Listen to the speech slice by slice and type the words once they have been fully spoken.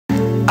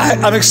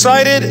I'm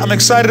excited. I'm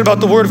excited about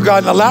the Word of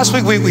God. Now, last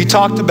week we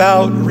talked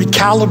about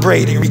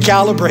recalibrating.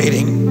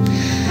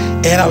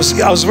 And I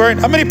was wearing,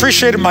 how many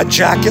appreciated my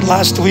jacket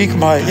last week? And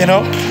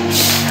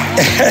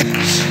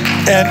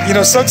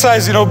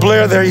sometimes,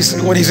 Blair there,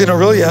 when he's in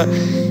Aurelia,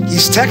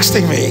 he's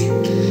texting me.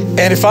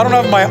 And if I don't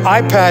have my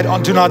iPad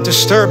on Do Not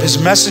Disturb,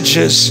 his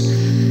messages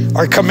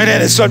are coming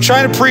in. And so I'm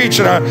trying to preach,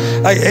 and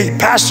hey,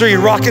 Pastor,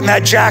 you're rocking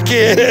that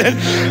jacket.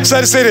 So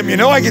I say to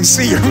him, I can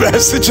see your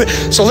message.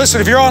 So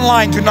listen, if you're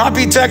online, do not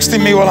be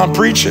texting me while I'm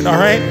preaching, all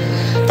right?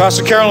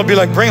 Pastor Carol will be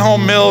like, bring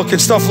home milk and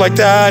stuff like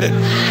that.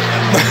 And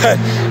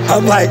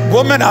I'm like,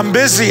 woman, I'm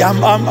busy.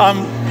 I'm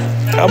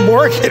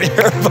working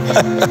here.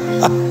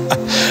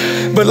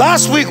 But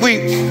last week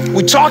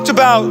we talked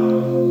about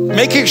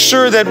making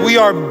sure that we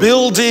are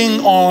building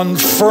on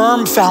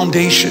firm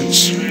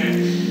foundations.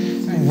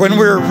 When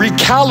we're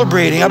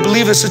recalibrating, I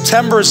believe that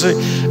September is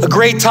a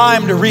great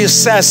time to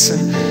reassess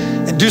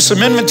and do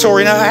some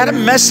inventory. Now, I had a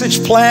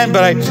message planned,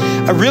 but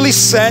I really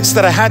sensed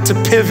that I had to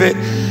pivot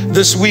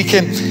this week.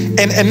 And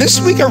this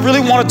week, I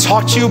really want to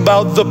talk to you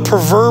about the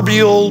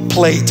proverbial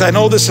plate. I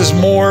know this is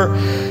more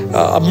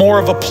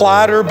of a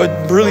platter,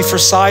 but really for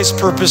size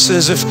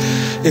purposes,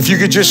 if you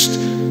could just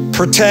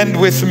pretend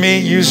with me,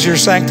 use your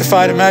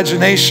sanctified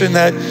imagination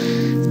that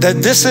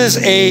this is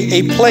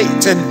a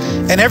plate,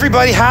 and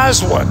everybody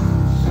has one.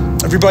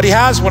 Everybody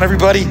has one.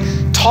 Everybody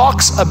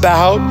talks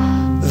about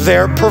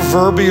their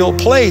proverbial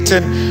plate.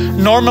 And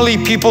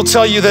normally people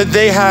tell you that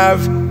they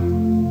have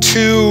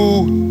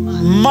too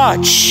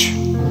much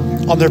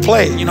on their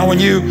plate. When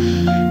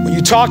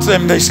you talk to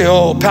them, they say,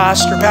 oh,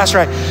 Pastor,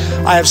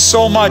 I have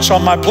so much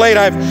on my plate.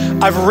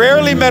 I've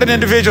rarely met an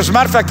individual. As a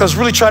matter of fact, I was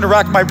really trying to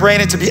rack my brain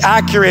and to be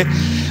accurate.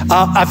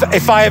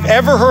 If I have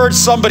ever heard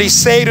somebody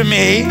say to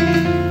me,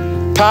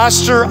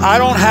 Pastor, I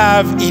don't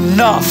have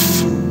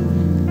enough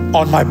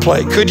on my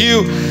plate. Could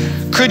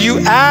you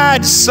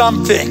add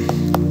something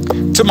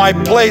to my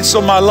plate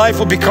so my life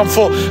will become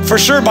full? For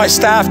sure, my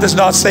staff does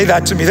not say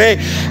that to me.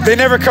 They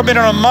never come in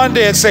on a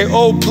Monday and say,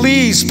 oh,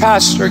 please,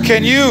 Pastor,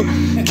 can you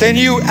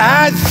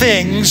add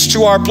things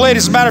to our plate?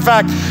 As a matter of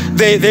fact,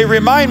 they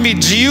remind me,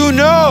 do you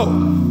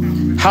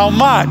know how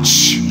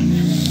much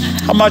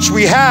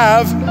we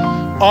have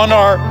on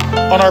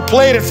our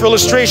plate? And for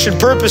illustration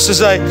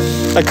purposes, I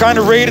kind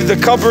of raided the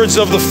cupboards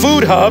of the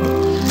food hub.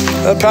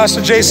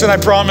 Pastor Jason, I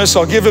promise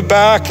I'll give it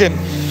back. And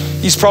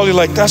he's probably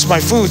like, that's my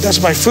food.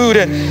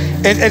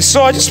 And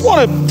so I just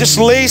want to just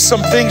lay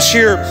some things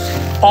here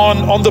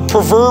on the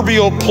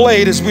proverbial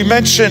plate. As we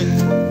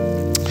mentioned,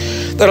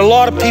 that a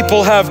lot of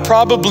people have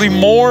probably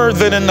more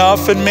than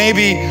enough and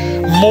maybe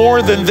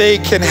more than they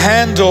can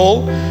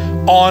handle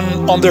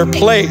on their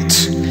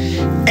plate.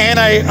 And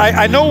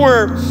I know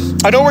where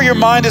your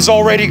mind is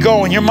already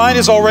going. Your mind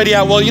is already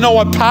at, well, you know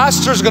what?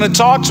 Pastor's going to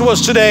talk to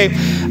us today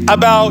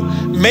about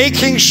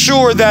making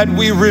sure that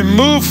we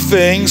remove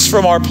things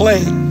from our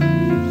plate.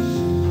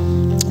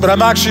 But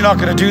I'm actually not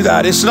going to do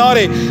that. It's not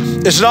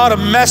a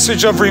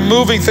message of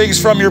removing things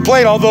from your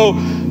plate, although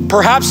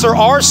perhaps there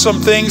are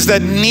some things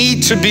that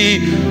need to be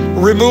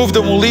removed,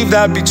 and we'll leave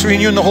that between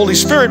you and the Holy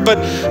Spirit.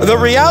 But the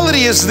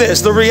reality is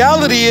this. The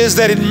reality is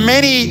that in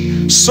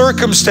many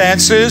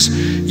circumstances,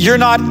 you're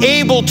not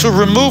able to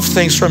remove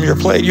things from your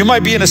plate. You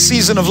might be in a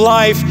season of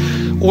life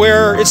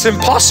where it's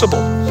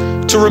impossible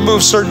to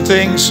remove certain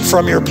things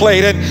from your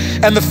plate.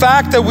 And the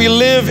fact that we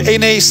live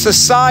in a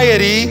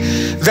society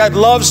that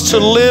loves to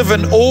live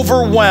an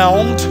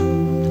overwhelmed,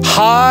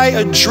 high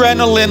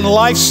adrenaline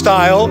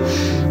lifestyle,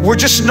 we're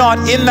just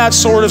not in that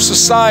sort of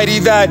society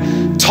that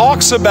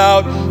talks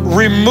about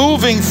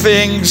removing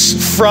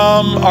things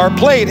from our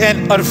plate.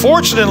 And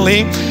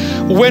unfortunately,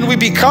 when we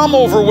become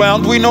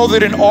overwhelmed, we know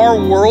that in our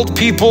world,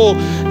 people,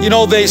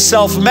 they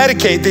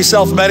self-medicate. They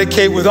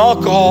self-medicate with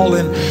alcohol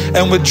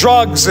and with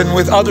drugs and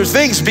with other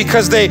things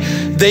because they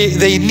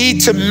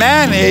need to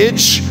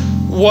manage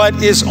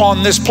what is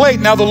on this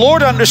plate. Now, the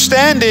Lord,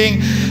 understanding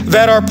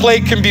that our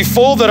plate can be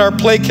full, that our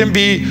plate can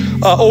be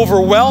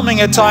overwhelming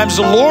at times,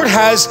 the Lord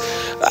has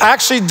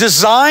actually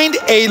designed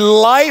a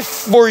life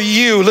for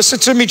you. Listen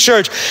to me,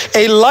 church.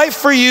 A life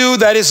for you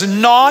that is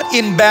not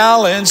in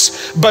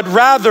balance, but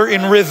rather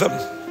in rhythm.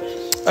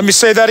 Let me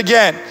say that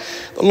again.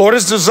 The Lord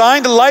has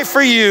designed a life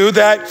for you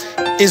that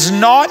is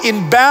not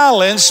in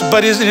balance,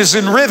 but is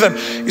in rhythm.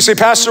 You say,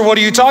 Pastor, what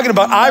are you talking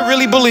about? I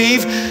really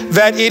believe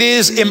that it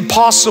is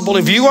impossible.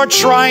 If you are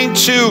trying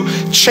to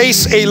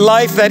chase a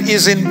life that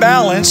is in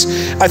balance,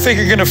 I think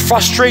you're going to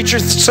frustrate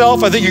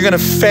yourself. I think you're going to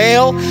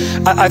fail.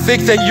 I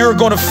think that you're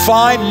going to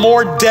find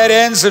more dead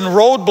ends and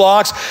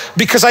roadblocks,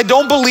 because I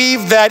don't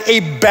believe that a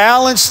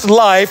balanced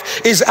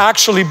life is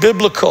actually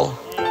biblical.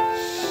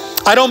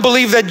 I don't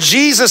believe that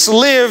Jesus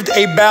lived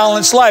a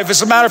balanced life.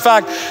 As a matter of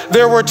fact,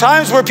 there were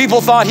times where people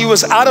thought he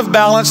was out of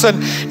balance,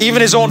 and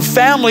even his own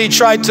family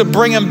tried to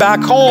bring him back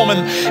home.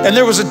 And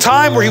there was a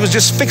time where he was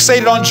just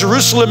fixated on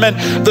Jerusalem,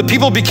 and the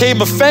people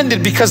became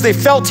offended because they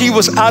felt he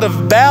was out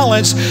of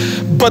balance.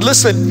 But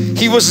listen,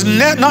 he was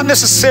not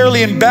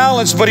necessarily in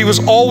balance, but he was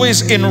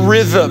always in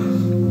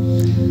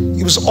rhythm.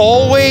 He was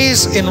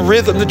always in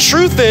rhythm. The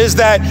truth is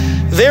that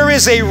there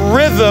is a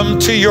rhythm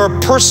to your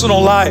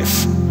personal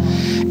life.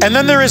 And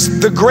then there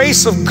is the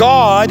grace of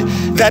God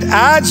that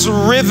adds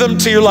rhythm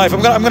to your life.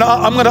 I'm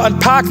gonna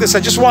unpack this. I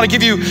just want to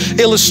give you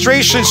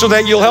illustrations so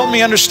that you'll help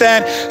me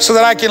understand, so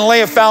that I can lay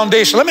a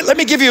foundation. Let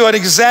me give you an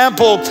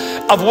example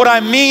of what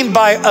I mean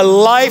by a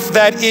life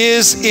that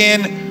is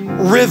in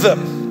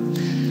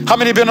rhythm. How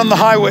many have been on the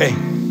highway?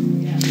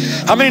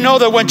 How many know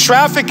that when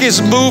traffic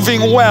is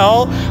moving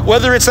well,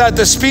 whether it's at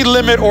the speed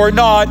limit or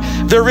not,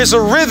 there is a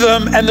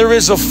rhythm and there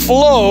is a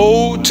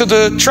flow to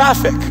the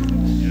traffic?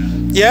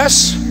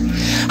 Yes?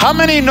 How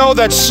many know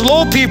that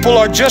slow people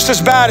are just as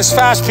bad as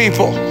fast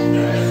people?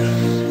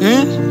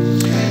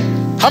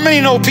 How many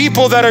know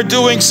people that are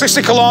doing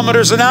 60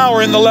 kilometers an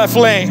hour in the left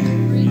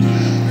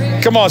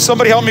lane? Come on,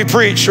 somebody help me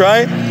preach,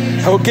 right?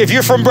 Okay, if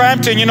you're from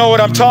Brampton, you know what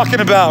I'm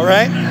talking about,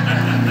 right?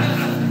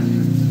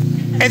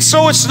 And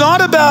so it's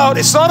not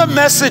a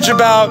message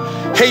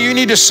about, hey, you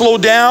need to slow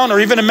down,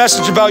 or even a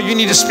message about you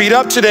need to speed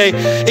up today.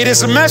 It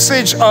is a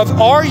message of,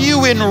 are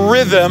you in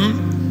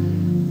rhythm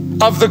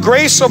of the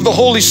grace of the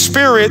Holy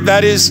Spirit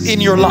that is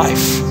in your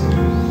life?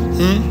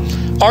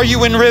 Are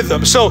you in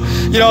rhythm? So,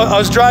 you know, I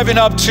was driving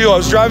up to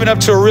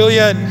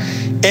Aurelia,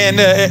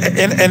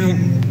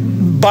 and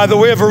by the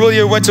way of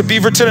Aurelia, went to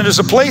Beaverton, and there's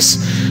a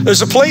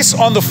place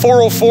on the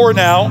 404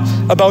 now,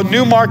 about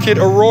Newmarket,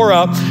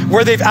 Aurora,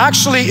 where they've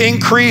actually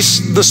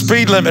increased the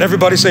speed limit.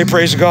 Everybody say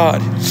praise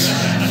God.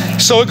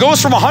 So it goes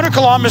from 100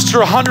 kilometers to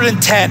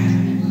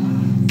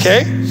 110,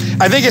 okay?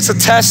 I think it's a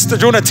test, they're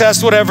doing a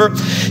test, whatever.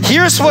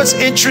 Here's what's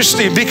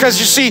interesting, because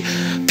you see,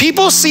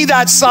 people see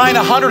that sign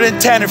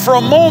 110, and for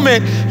a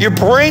moment, your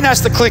brain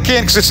has to click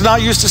in because it's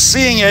not used to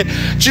seeing it.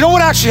 Do you know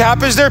what actually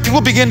happens there? People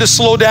begin to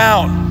slow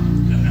down.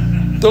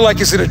 They're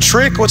like, is it a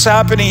trick? What's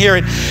happening here?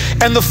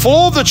 And the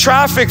flow of the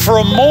traffic for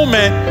a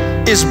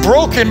moment is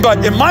broken,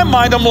 but in my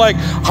mind, I'm like,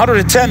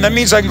 110, that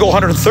means I can go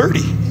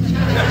 130.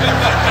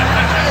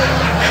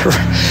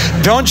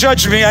 Don't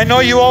judge me. I know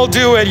you all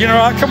do it. You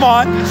know, come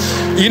on.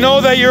 You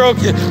know that you're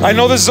okay. I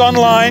know this is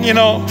online, you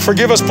know,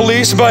 forgive us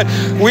police, but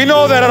we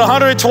know that at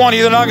 120,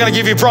 they're not going to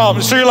give you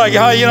problems. So you're like,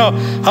 how, you know,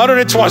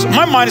 120.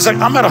 My mind is like,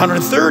 I'm at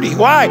 130.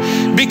 Why?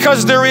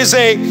 Because there is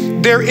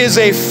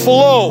a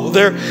flow,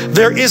 there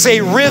is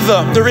a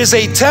rhythm, there is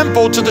a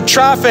tempo to the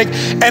traffic,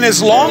 and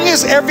as long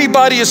as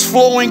everybody is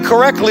flowing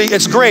correctly,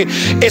 it's great.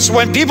 It's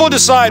when people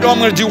decide, oh, I'm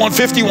going to do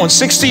 150,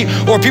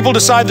 160, or people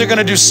decide they're going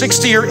to do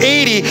 60 or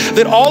 80,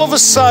 that all of a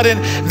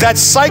sudden that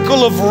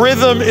cycle of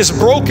rhythm is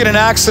broken and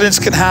accidents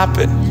can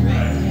happen.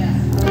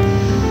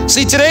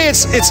 See, today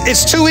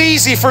it's too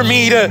easy for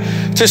me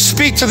to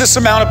speak to this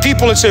amount of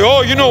people and say,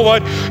 oh, you know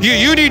what,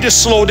 you need to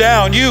slow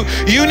down. You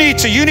need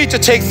to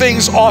take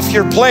things off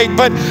your plate.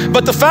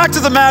 But the fact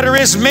of the matter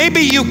is,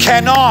 maybe you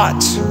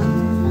cannot.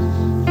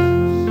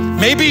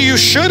 Maybe you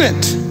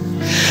shouldn't.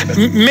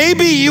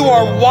 Maybe you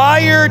are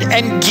wired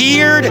and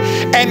geared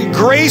and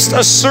graced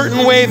a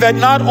certain way that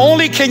not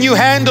only can you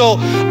handle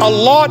a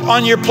lot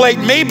on your plate,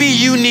 maybe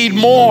you need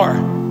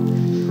more.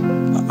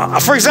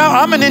 For example,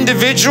 I'm an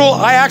individual,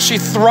 I actually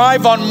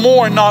thrive on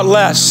more, not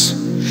less.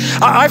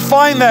 I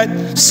find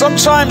that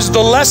sometimes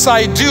the less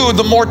I do,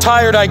 the more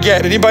tired I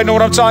get. Anybody know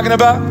what I'm talking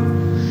about?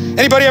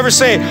 Anybody ever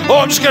say, oh,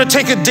 I'm just going to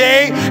take a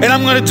day and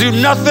I'm going to do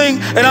nothing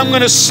and I'm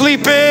going to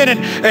sleep in,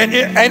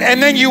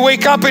 and then you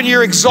wake up and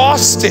you're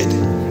exhausted.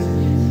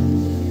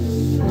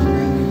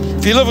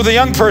 If you live with a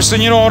young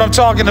person, you know what I'm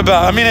talking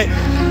about. I mean,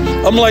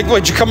 I'm like,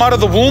 what, you come out of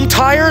the womb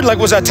tired? Like,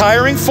 was that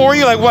tiring for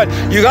you? Like what,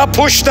 you got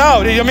pushed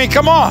out? I mean,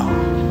 come on.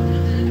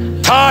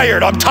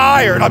 Tired, I'm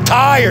tired.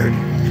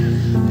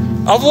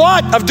 Of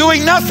what? Of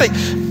doing nothing.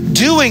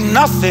 Doing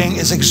nothing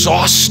is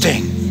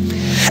exhausting.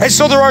 And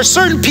so there are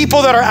certain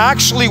people that are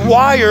actually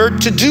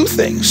wired to do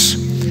things.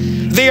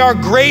 They are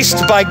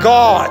graced by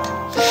God.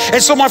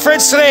 And so my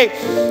friends, today,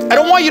 I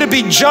don't want you to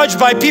be judged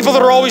by people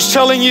that are always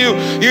telling you,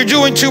 you're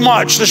doing too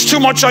much, there's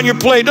too much on your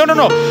plate.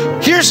 No.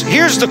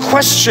 Here's the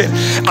question.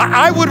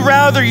 I would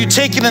rather you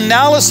take an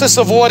analysis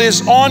of what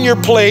is on your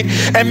plate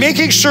and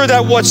making sure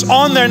that what's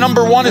on there,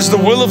 number one, is the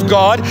will of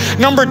God.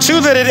 Number two,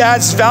 that it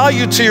adds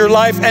value to your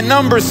life. And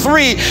number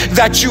three,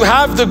 that you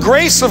have the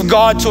grace of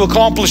God to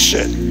accomplish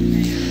it.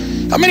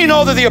 How many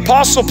know that the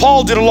Apostle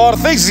Paul did a lot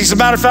of things? As a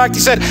matter of fact, he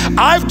said,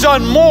 I've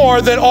done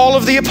more than all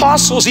of the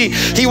apostles.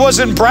 He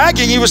wasn't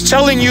bragging, he was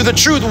telling you the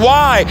truth.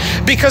 Why?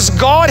 Because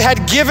God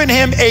had given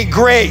him a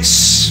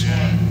grace.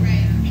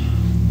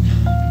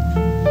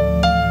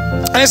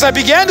 And as I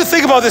began to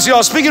think about this, I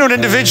was speaking to an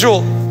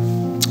individual.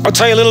 I'll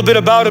tell you a little bit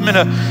about him in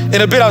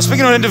a bit. I was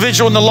speaking to an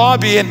individual in the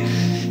lobby, and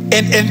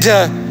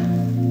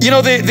you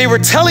know, they were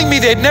telling me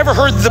they'd never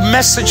heard the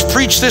message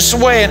preached this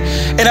way.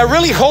 And I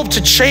really hope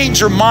to change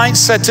your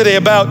mindset today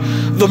about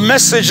the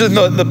message and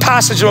the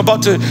passage I'm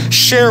about to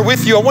share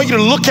with you. I want you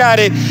to look at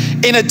it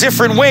in a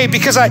different way,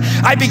 because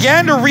I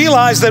began to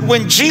realize that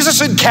when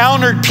Jesus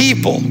encountered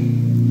people,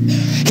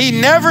 he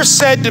never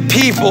said to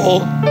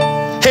people,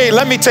 hey,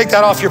 let me take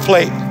that off your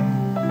plate.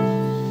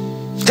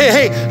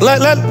 Hey,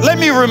 let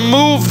me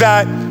remove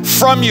that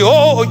from you.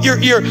 Oh,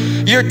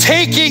 you're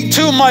taking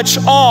too much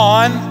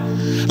on.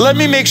 Let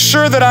me make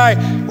sure that I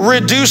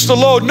reduce the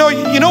load. No,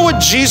 you know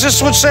what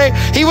Jesus would say?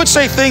 He would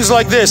say things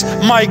like this: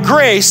 my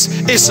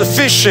grace is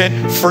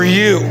sufficient for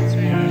you.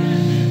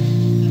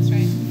 That's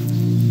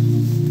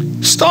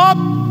right. Stop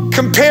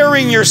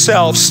comparing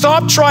yourself.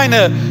 Stop trying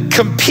to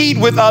compete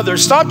with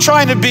others. Stop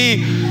trying to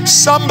be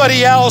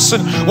somebody else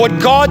and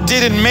what God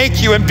didn't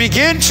make you, and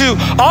begin to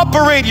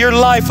operate your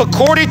life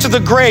according to the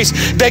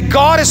grace that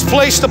God has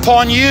placed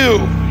upon you.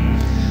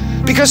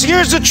 Because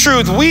here's the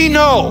truth. We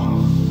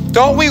know,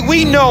 don't we?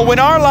 We know when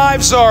our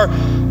lives are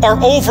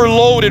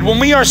overloaded, when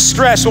we are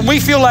stressed, when we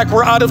feel like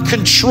we're out of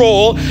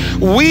control,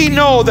 we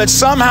know that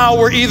somehow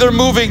we're either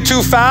moving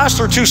too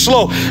fast or too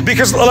slow.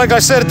 Because like I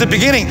said at the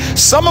beginning,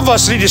 some of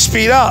us need to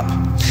speed up.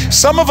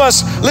 Some of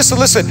us,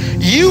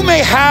 listen, you may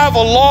have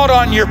a lot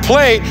on your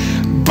plate,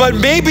 but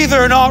maybe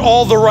they're not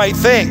all the right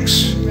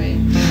things.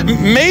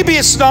 Maybe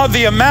it's not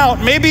the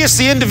amount. Maybe it's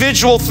the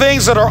individual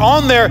things that are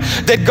on there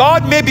that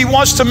God maybe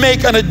wants to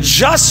make an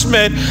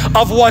adjustment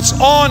of what's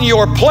on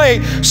your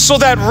plate, so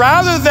that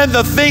rather than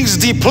the things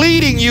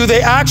depleting you,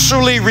 they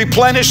actually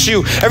replenish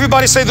you.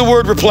 Everybody say the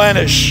word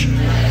replenish.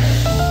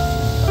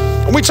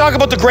 When we talk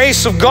about the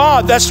grace of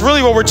God, that's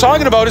really what we're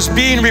talking about, is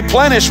being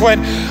replenished.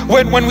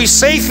 When we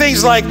say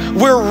things like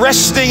we're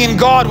resting in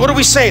God, what do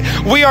we say?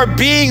 We are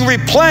being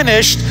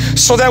replenished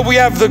so that we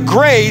have the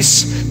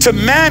grace to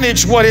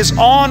manage what is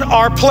on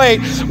our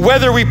plate,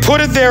 whether we put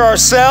it there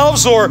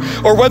ourselves or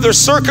whether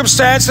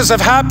circumstances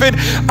have happened.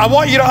 I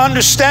want you to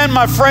understand,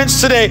 my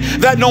friends, today,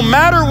 that no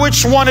matter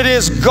which one it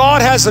is,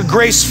 God has a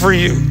grace for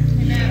you.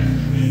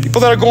 Amen.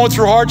 People that are going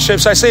through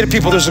hardships, I say to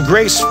people, there's a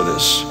grace for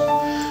this.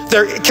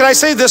 Can I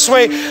say it this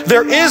way?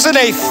 There isn't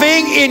a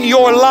thing in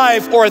your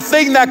life or a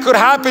thing that could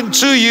happen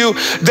to you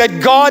that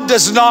God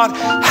does not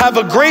have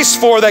a grace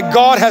for, that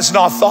God has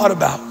not thought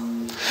about.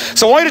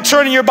 So I want you to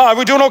turn in your Bible. Are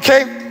we doing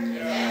okay?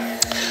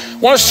 Yes. I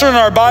want us to turn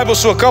our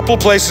Bibles to a couple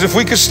of places, if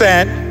we could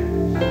stand.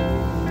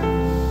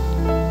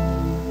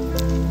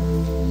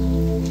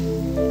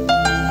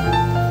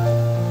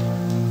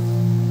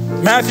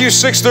 Matthew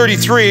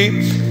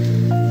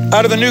 6:33,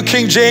 out of the New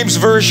King James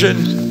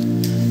Version,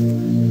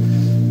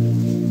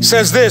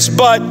 says this: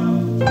 but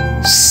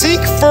seek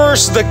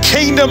first the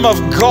kingdom of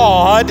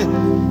God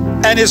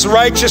and his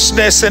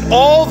righteousness, and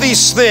all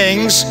these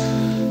things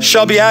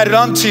shall be added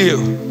unto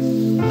you.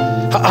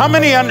 How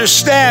many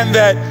understand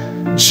that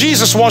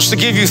Jesus wants to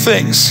give you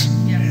things?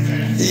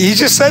 He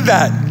just said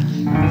that.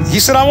 He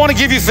said, I want to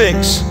give you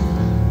things,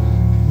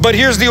 but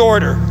here's the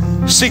order: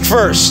 seek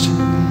first,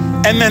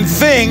 and then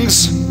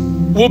things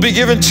will be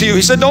given to you.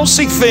 He said, don't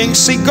seek things,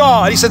 seek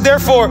God. He said,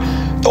 therefore,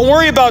 don't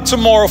worry about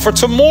tomorrow, for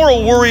tomorrow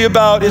will worry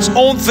about its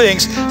own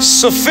things.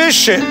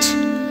 Sufficient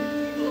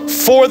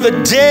for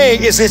the day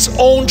is its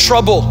own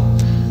trouble.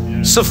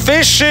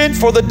 Sufficient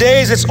for the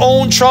day is its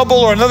own trouble,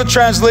 or another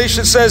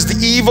translation says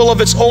the evil of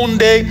its own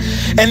day.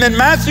 And then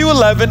Matthew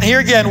 11, here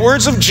again,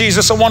 words of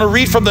Jesus. I want to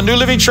read from the New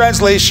Living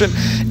Translation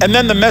and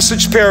then the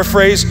Message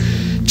paraphrase.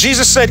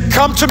 Jesus said,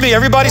 come to me.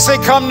 Everybody say,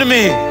 come to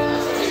me.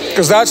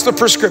 Because that's the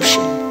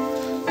prescription.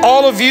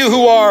 All of you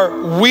who are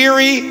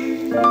weary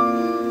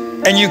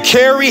and you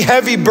carry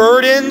heavy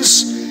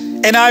burdens,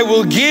 and I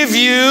will give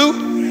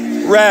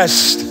you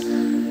rest.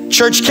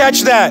 Church,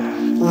 catch that.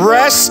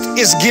 Rest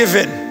is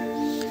given.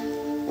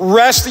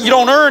 Rest, you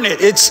don't earn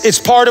it. It's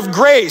part of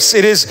grace.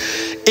 It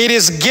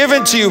is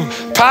given to you.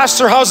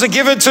 Pastor, how's it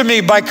given to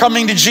me? By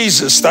coming to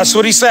Jesus. That's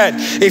what he said.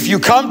 If you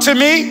come to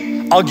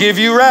me, I'll give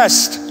you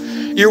rest.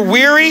 You're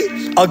weary,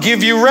 I'll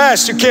give you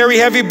rest. You carry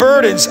heavy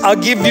burdens, I'll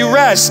give you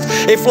rest.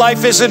 If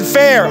life isn't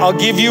fair, I'll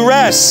give you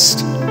rest.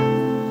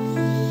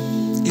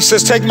 He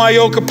says, take my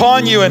yoke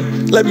upon you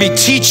and let me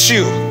teach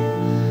you,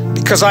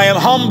 because I am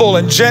humble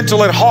and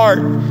gentle at heart,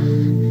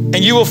 and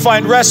you will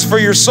find rest for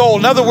your soul.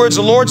 In other words,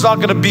 the Lord's not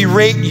going to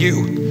berate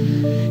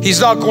you.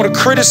 He's not going to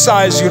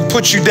criticize you and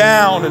put you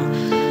down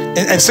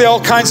and say all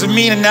kinds of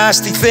mean and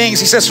nasty things.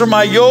 He says, for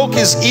my yoke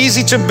is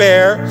easy to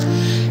bear,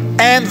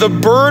 and the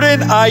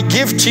burden I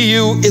give to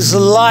you is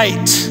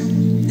light.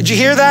 Did you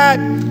hear that?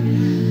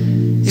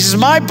 He says,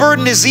 my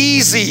burden is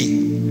easy.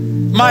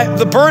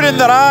 The burden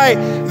that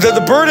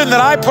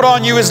I put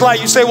on you is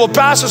light. You say, well,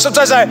 Pastor,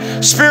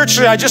 sometimes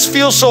spiritually I just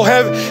feel so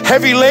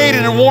heavy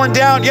laden and worn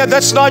down. Yeah,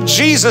 that's not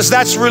Jesus,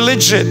 that's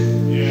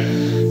religion.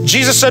 Yeah.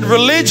 Jesus said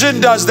religion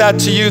does that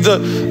to you.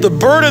 The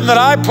burden that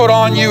I put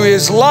on you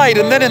is light.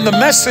 And then in the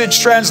Message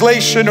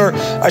translation, or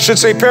I should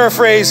say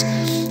paraphrase,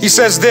 he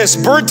says this: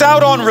 burnt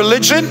out on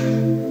religion,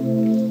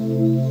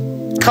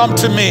 come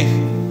to me.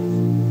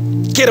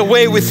 Get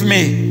away with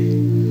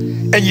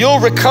me and you'll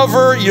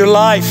recover your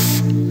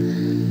life.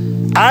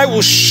 I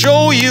will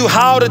show you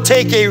how to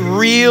take a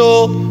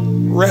real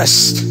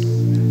rest.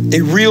 A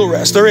real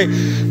rest.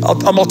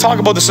 I'll talk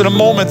about this in a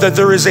moment, that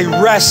there is a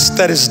rest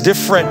that is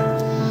different.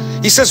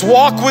 He says,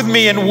 walk with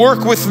me and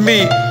work with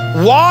me.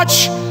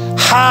 Watch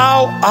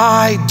how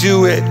I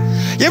do it.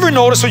 You ever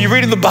notice when you're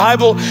reading the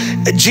Bible,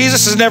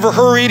 Jesus is never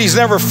hurried, he's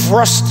never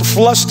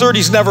flustered,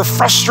 he's never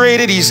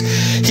frustrated,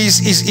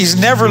 he's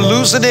never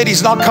losing it,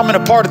 he's not coming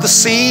apart at the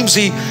seams.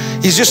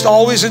 He's just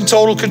always in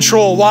total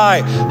control.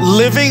 Why?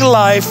 Living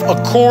life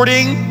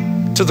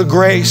according to the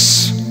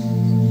grace.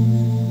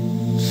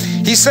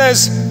 He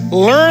says,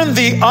 learn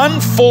the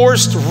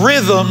unforced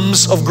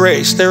rhythms of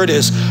grace. There it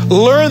is.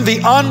 Learn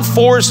the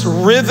unforced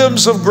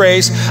rhythms of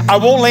grace. I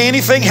won't lay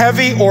anything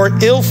heavy or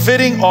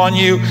ill-fitting on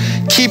you.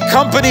 Keep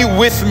company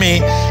with me,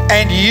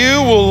 and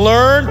you will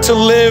learn to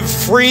live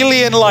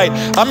freely in light.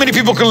 How many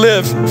people can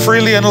live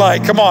freely in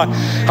light? Come on.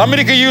 How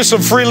many can use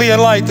some freely in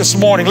light this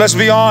morning? Let's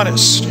be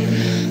honest.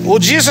 Well,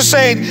 Jesus is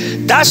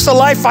saying, that's the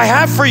life I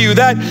have for you.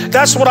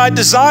 That's what I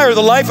desire,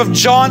 the life of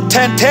John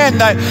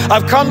 10:10.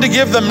 I've come to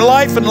give them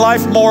life and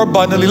life more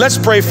abundantly. Let's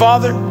pray.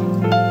 Father,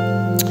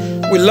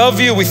 we love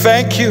you. We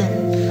thank you.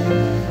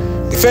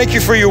 We thank you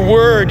for your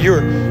word,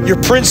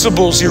 your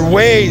principles, your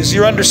ways,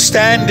 your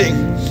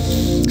understanding.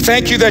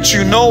 Thank you that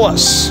you know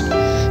us.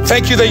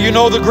 Thank you that you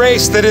know the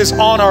grace that is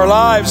on our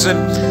lives.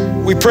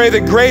 And we pray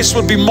that grace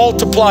would be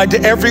multiplied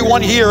to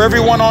everyone here,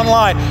 everyone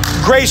online.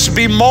 Grace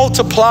be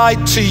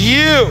multiplied to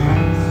you.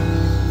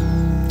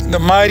 In the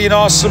mighty and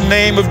awesome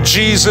name of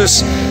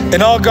Jesus.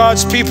 And all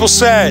God's people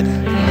said,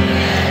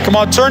 come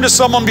on, turn to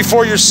someone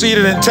before you're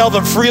seated and tell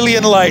them freely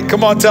in light.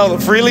 Come on, tell them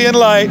freely in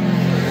light.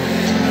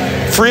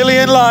 Freely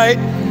in light.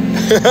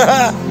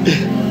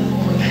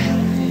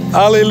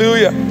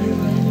 Hallelujah.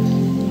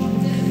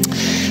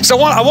 So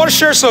I want to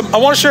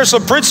share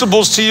some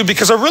principles to you,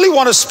 because I really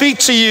want to speak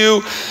to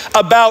you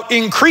about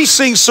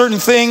increasing certain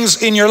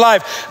things in your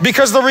life.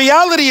 Because the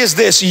reality is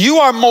this: you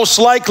are most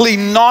likely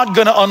not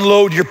going to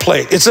unload your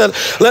plate.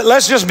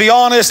 Let's just be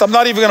honest. I'm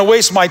not even going to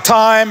waste my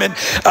time. And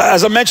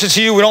as I mentioned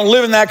to you, we don't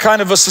live in that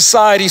kind of a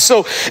society.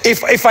 So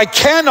if I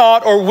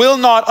cannot or will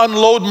not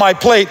unload my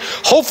plate,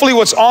 hopefully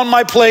what's on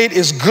my plate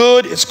is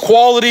good, it's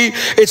quality,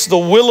 it's the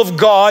will of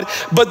God.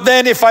 But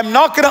then if I'm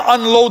not going to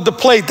unload the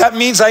plate, that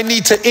means I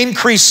need to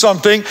increase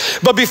something.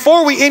 But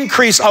before we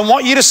increase, I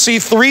want you to see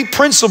 3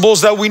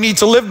 principles that we need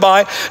to live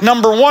by.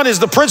 Number 1 is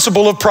the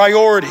principle of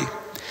priority.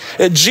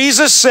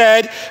 Jesus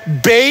said,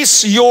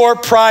 base your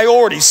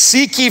priorities.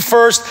 Seek ye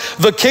first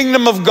the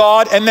kingdom of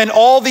God, and then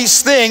all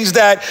these things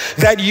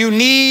that you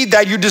need,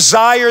 that you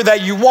desire,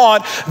 that you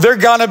want, they're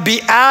gonna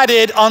be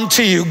added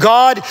unto you.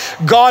 God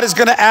is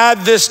gonna add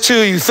this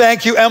to you.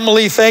 Thank you,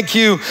 Emily. Thank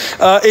you,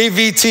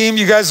 AV team.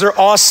 You guys are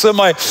awesome.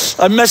 I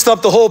messed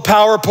up the whole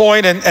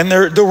PowerPoint, and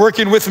they're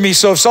working with me.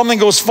 So if something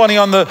goes funny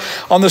on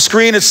the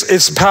screen,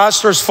 it's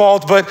pastor's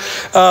fault. But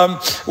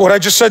what I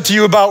just said to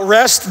you about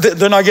rest,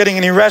 they're not getting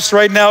any rest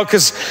right now,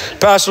 because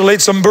Pastor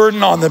laid some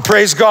burden on them.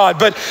 Praise God.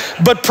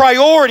 But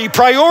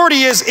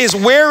priority is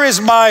where is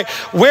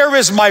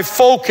my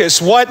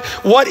focus?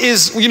 What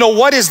is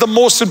the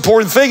most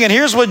important thing? And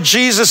here's what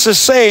Jesus is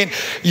saying: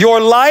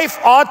 your life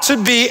ought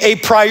to be a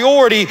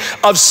priority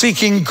of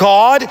seeking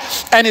God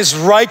and his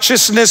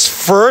righteousness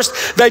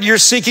first, that you're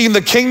seeking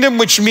the kingdom,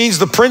 which means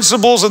the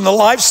principles and the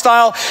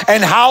lifestyle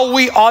and how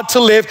we ought to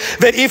live,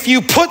 that if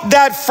you put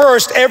that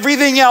first,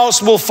 everything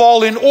else will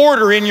fall in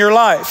order in your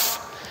life.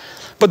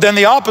 But then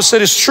the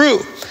opposite is true.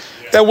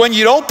 That when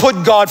you don't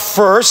put God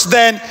first,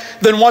 then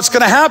what's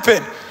going to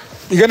happen?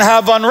 You're going to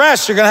have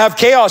unrest. You're going to have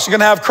chaos. You're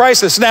going to have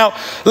crisis. Now,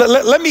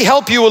 let me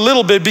help you a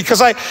little bit,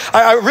 because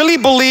I really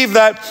believe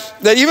that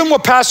even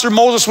what Pastor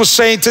Moses was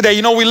saying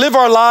today, we live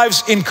our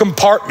lives in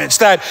compartments.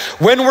 That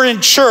when we're in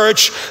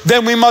church,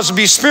 then we must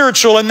be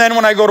spiritual. And then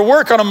when I go to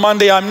work on a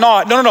Monday, I'm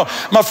not. No.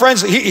 My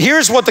friends,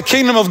 here's what the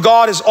kingdom of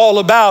God is all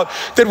about.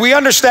 That we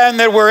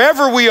understand that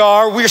wherever we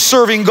are, we're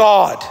serving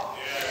God.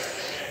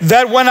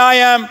 That when I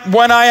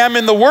am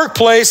in the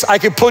workplace, I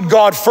can put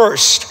God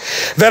first.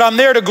 That I'm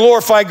there to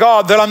glorify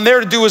God. That I'm there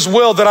to do his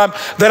will. That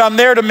I'm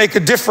there to make a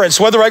difference.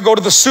 Whether I go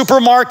to the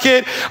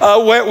supermarket,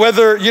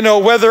 whether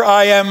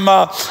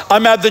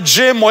I'm at the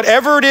gym,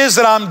 whatever it is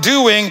that I'm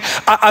doing,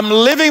 I'm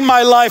living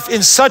my life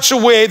in such a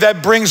way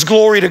that brings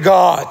glory to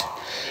God.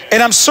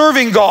 And I'm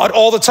serving God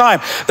all the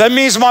time. That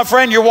means, my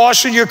friend, you're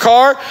washing your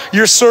car,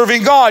 you're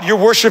serving God, you're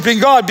worshiping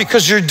God,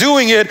 because you're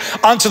doing it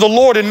unto the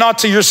Lord and not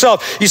to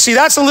yourself. You see,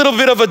 that's a little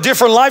bit of a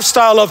different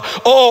lifestyle of,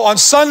 on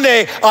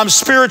Sunday, I'm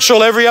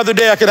spiritual, every other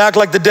day I can act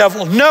like the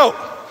devil. No.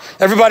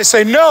 Everybody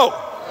say no.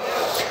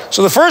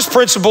 So the first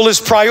principle is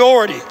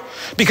priority.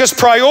 Because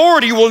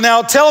priority will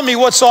now tell me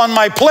what's on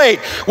my plate,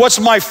 what's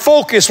my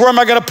focus, where am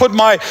I going to put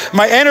my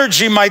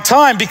energy, my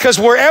time. Because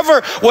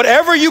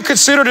whatever you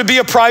consider to be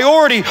a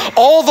priority,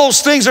 all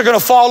those things are going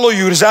to follow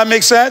you. Does that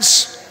make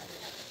sense?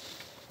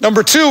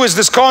 Number 2 is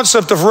this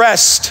concept of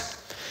rest.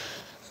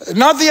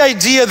 Not the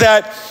idea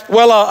that,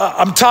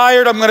 I'm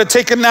tired, I'm going to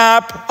take a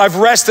nap, I've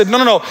rested.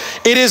 No.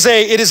 It is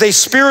a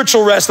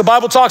spiritual rest. The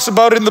Bible talks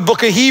about it in the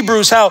book of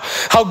Hebrews, how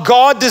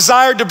God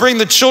desired to bring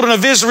the children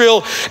of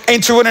Israel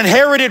into an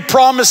inherited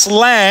promised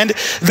land,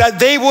 that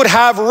they would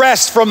have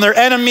rest from their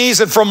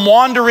enemies and from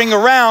wandering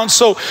around.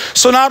 So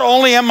not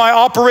only am I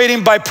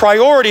operating by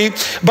priority,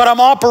 but I'm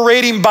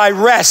operating by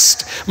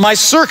rest. My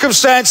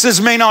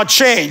circumstances may not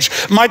change.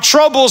 My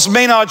troubles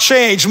may not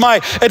change. My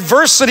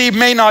adversity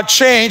may not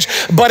change.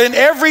 But in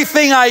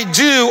everything I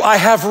do, do? I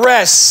have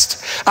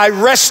rest. I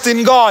rest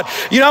in God.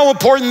 You know how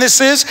important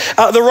this is?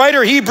 The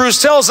writer of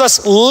Hebrews tells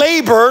us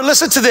labor,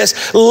 listen to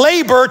this,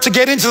 labor to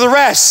get into the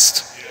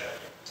rest.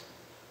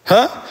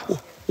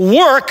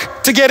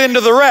 Work to get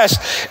into the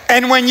rest.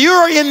 And when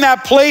you're in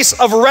that place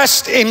of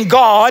rest in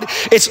God,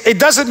 it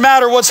doesn't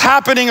matter what's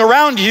happening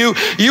around you.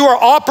 You are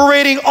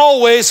operating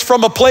always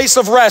from a place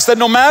of rest. That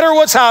no matter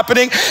what's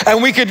happening,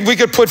 and we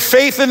could put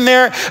faith in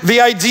there,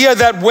 the idea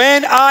that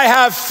when I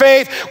have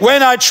faith,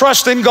 when I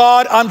trust in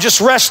God, I'm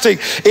just resting.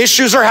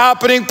 Issues are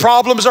happening,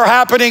 problems are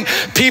happening,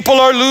 people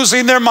are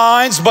losing their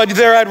minds, but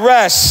they're at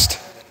rest.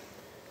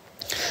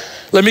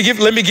 Let me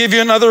give you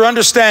another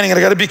understanding, and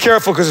I got to be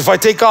careful because if I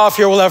take off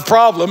here, we'll have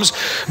problems.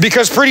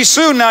 Because pretty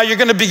soon now you're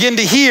going to begin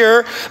to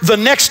hear the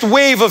next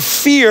wave of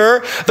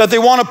fear that they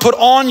want to put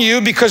on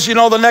you, because you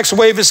know the next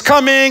wave is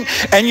coming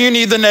and you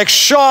need the next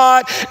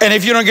shot. And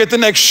if you don't get the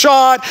next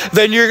shot,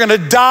 then you're going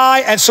to die.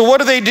 And so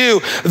what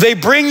do? They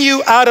bring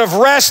you out of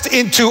rest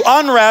into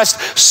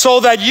unrest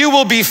so that you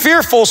will be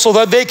fearful, so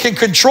that they can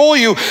control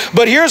you.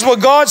 But here's what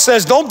God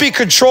says: don't be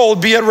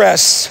controlled, be at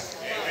rest.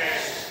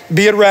 Amen.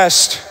 Be at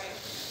rest.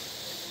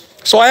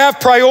 So I have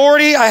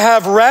priority, I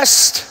have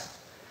rest,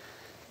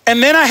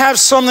 and then I have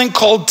something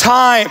called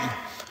time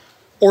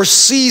or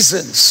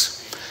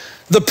seasons.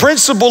 The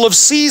principle of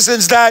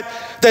seasons, that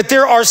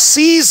there are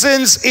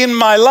seasons in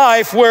my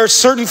life where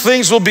certain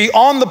things will be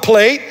on the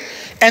plate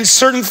and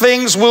certain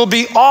things will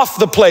be off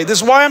the plate.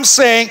 This is why I'm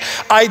saying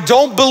I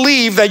don't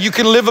believe that you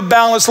can live a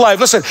balanced life.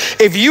 Listen,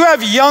 if you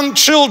have young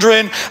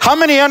children, how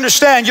many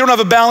understand you don't have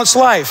a balanced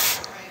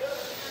life?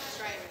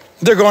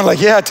 They're going like,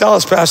 yeah, tell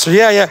us, Pastor.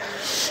 Yeah.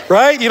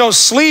 Right? You don't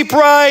sleep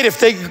right. If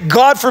they,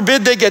 God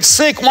forbid, they get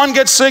sick, one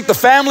gets sick, the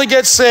family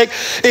gets sick.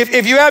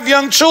 If you have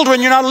young children,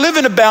 you're not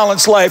living a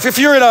balanced life. If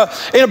you're in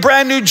a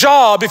brand new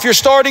job, if you're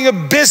starting a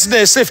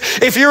business,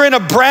 if you're in a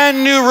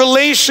brand new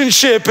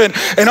relationship,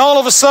 and all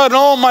of a sudden,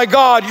 oh my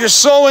God, you're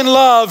so in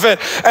love,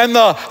 and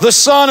the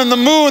sun and the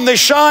moon, they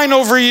shine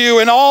over you,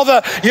 and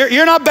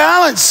you're not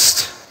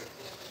balanced.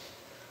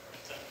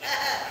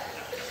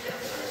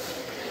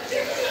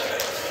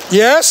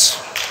 Yes,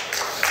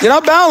 you're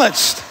not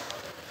balanced,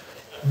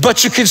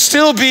 but you can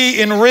still be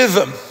in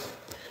rhythm.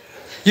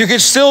 You can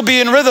still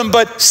be in rhythm,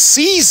 but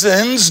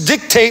seasons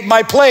dictate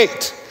my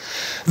plate.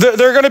 There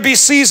are going to be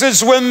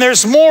seasons when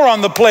there's more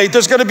on the plate.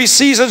 There's going to be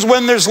seasons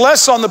when there's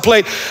less on the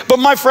plate. But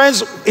my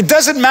friends, it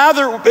doesn't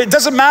matter. It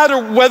doesn't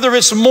matter whether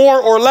it's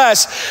more or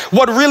less.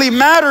 What really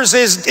matters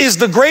is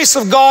the grace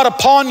of God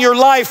upon your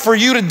life for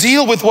you to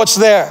deal with what's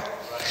there.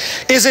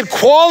 Is it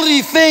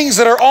quality things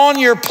that are on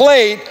your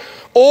plate,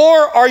 or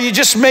are you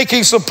just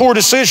making some poor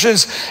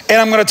decisions? And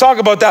I'm going to talk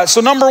about that.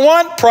 So number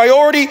one,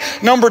 priority.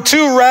 Number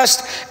two,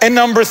 rest. And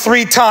number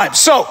three, time.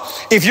 So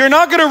if you're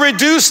not going to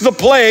reduce the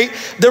plate,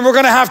 then we're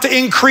going to have to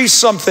increase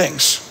some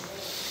things.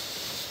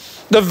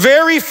 The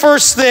very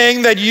first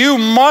thing that you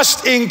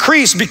must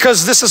increase,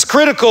 because this is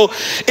critical,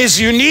 is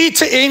you need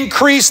to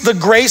increase the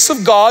grace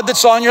of God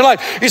that's on your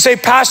life. You say,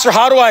 Pastor,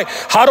 how do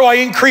I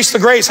increase the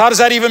grace? How does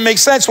that even make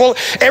sense? Well,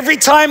 every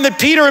time that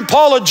Peter and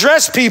Paul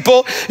address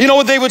people, you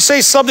know, they would say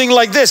something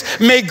like this: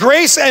 may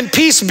grace and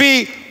peace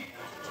be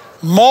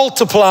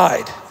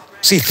multiplied.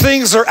 See,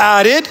 things are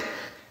added.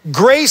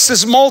 Grace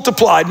is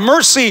multiplied.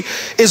 Mercy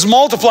is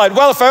multiplied.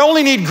 Well, if I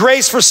only need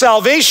grace for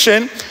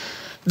salvation,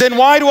 then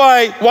why do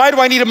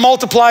I need it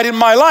multiplied in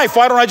my life?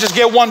 Why don't I just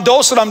get one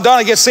dose and I'm done?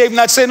 I get saved and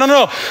that's it.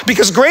 No.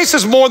 Because grace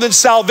is more than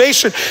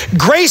salvation.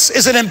 Grace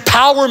is an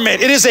empowerment.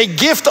 It is a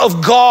gift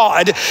of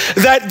God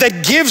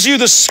that gives you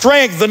the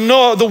strength,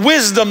 the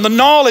wisdom, the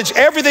knowledge.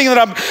 Everything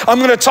that I'm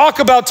going to talk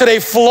about today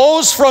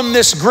flows from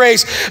this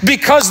grace,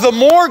 because the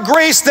more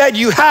grace that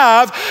you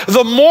have,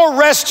 the more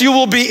rest you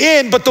will be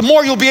in, but the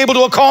more you'll be able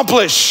to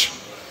accomplish.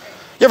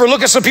 You ever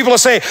look at some people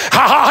and say,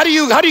 how do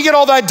you get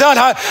all that done?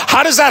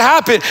 How does that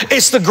happen?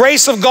 It's the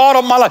grace of God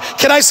on my life.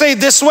 Can I say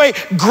it this way?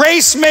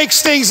 Grace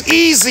makes things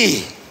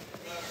easy.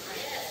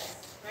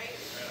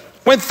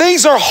 When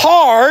things are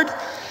hard,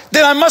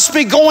 then I must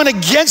be going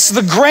against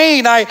the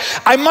grain.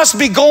 I must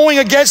be going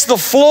against the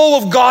flow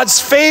of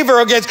God's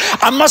favor.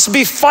 I must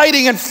be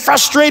fighting and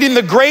frustrating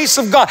the grace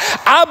of God.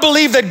 I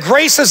believe that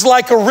grace is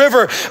like a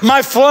river.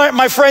 My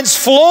friends,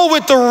 flow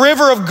with the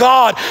river of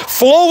God.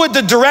 Flow with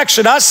the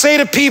direction. I say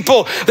to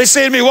people, they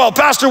say to me, well,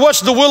 Pastor, what's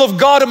the will of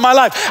God in my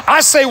life?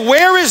 I say,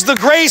 where is the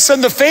grace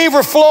and the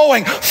favor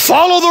flowing?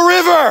 Follow the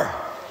river.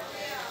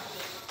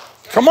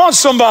 Come on,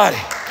 somebody.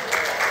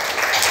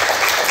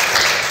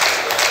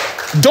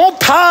 Don't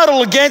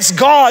paddle against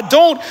God.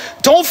 Don't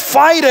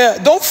fight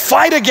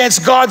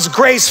against God's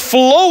grace.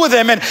 Flow with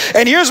Him.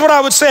 And here's what I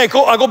would say. I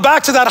go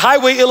back to that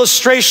highway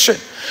illustration.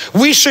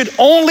 We should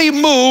only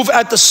move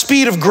at the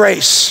speed of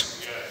grace.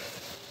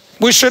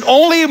 We should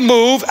only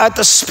move at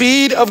the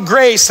speed of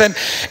grace.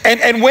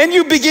 And when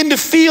you begin to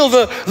feel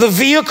the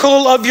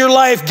vehicle of your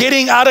life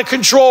getting out of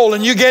control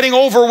and you getting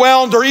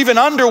overwhelmed or even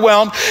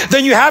underwhelmed,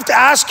 then you have to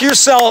ask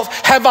yourself,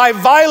 have I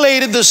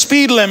violated the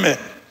speed limit?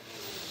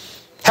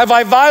 Have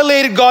I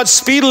violated God's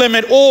speed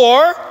limit?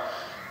 Or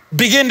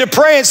begin to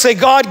pray and say,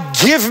 God,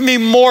 give me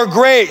more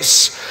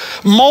grace.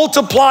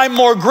 multiply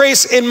more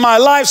grace in my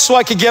life so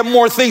I could get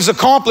more things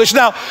accomplished.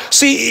 Now,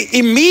 see,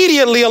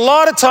 immediately, a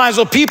lot of times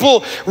when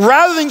people,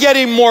 rather than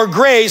getting more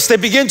grace, they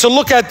begin to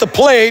look at the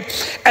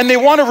plate and they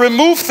want to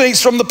remove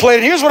things from the plate.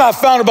 And here's what I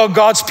found about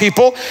God's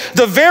people.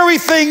 The very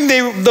thing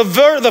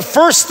the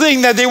first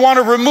thing that they want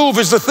to remove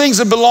is the things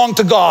that belong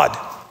to God.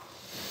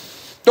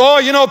 Oh,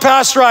 you know,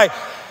 Pastor,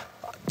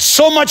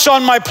 so much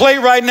on my plate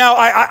right now.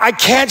 I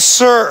can't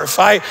serve.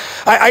 I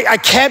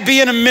can't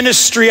be in a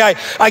ministry.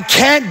 I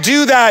can't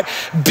do that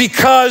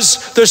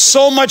because there's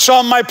so much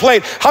on my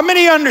plate. How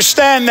many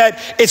understand that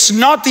it's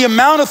not the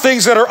amount of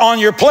things that are on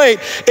your plate?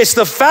 It's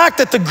the fact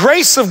that the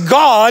grace of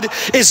God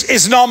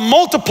is not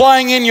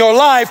multiplying in your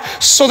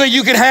life so that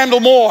you can handle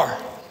more.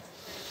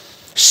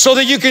 So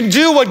that you can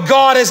do what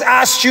God has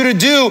asked you to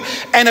do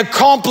and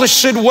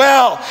accomplish it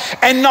well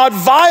and not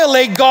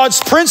violate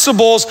God's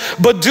principles,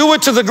 but do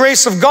it to the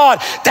grace of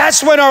God.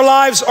 That's when our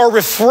lives are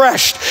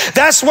refreshed.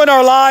 That's when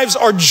our lives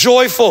are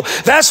joyful.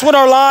 That's when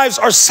our lives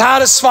are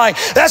satisfying.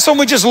 That's when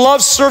we just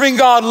love serving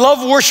God,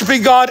 love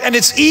worshiping God, and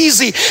it's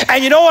easy.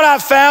 And you know what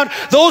I've found?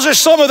 Those are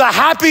some of the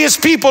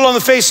happiest people on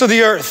the face of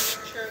the earth.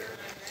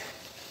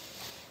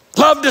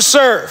 Love to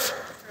serve.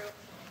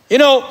 You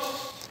know,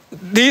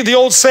 the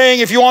old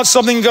saying, if you want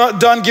something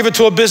done, give it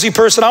to a busy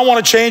person. I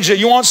want to change it.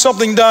 You want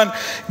something done,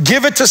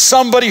 give it to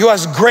somebody who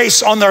has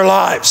grace on their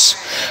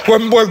lives,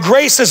 where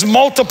grace is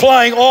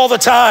multiplying all the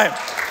time.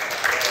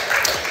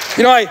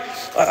 You know,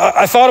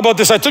 I thought about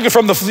this. I took it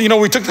from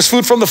we took this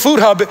food from the food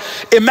hub.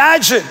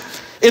 Imagine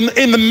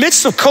in the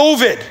midst of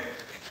COVID,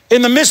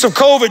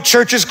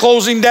 churches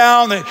closing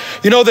down. They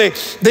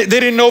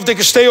didn't know if they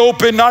could stay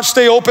open, not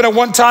stay open. At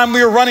one time,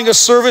 we were running a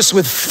service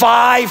with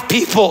 5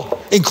 people,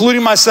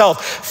 including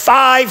myself,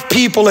 5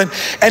 people. And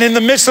in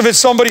the midst of it,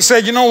 somebody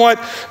said, you know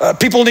what?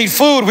 People need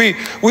food. We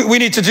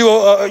need to do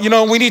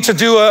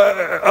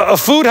a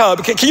food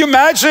hub. Can you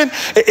imagine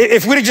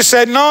if we'd have just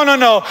said,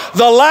 no.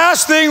 The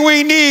last thing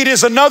we need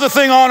is another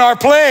thing on our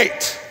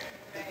plate.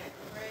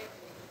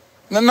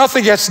 Then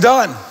nothing gets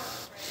done.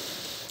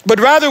 But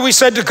rather we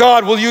said to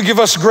God, will you give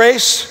us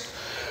grace?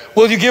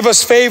 Will you give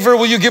us favor?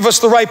 Will you give us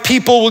the right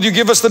people? Will you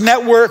give us the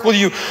network? Will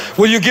you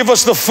give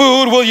us the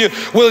food?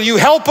 Will you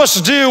help us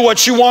do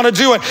what you want to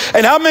do?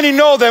 And how many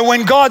know that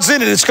when God's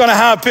in it, it's going to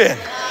happen?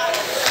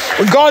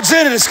 When God's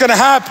in it, it's going to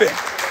happen.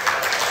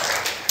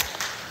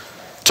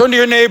 Turn to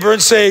your neighbor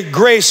and say,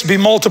 grace be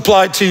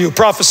multiplied to you.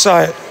 Prophesy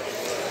it.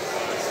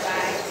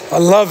 I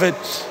love it.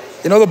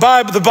 You know,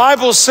 the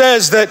Bible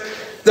says that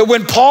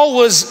when Paul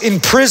was in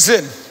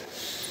prison,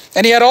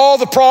 and he had all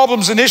the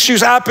problems and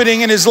issues happening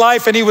in his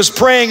life, and he was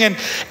praying, and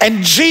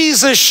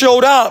Jesus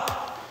showed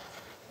up.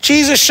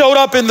 Jesus showed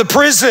up in the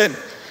prison.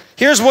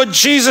 Here's what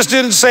Jesus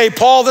didn't say.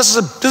 Paul, this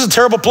is a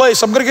terrible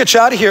place. I'm going to get you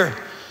out of here.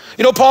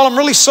 You know, Paul, I'm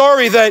really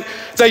sorry that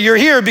you're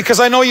here, because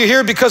I know you're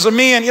here because of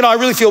me, and I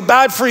really feel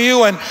bad for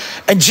you, and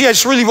gee, I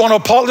just really want to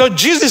apologize. No,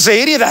 Jesus didn't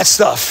say any of that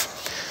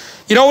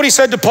stuff. You know what he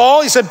said to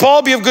Paul? He said,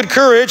 Paul, be of good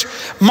courage.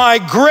 My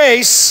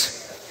grace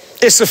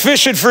is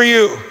sufficient for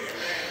you.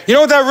 You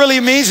know what that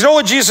really means? You know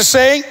what Jesus is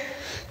saying?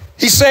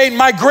 He's saying,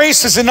 my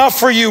grace is enough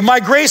for you.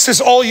 My grace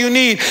is all you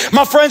need.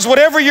 My friends,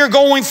 whatever you're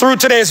going through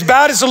today, as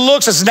bad as it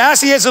looks, as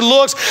nasty as it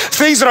looks,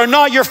 things that are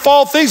not your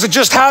fault, things that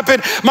just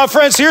happened, my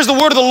friends, here's the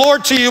word of the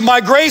Lord to you.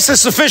 My grace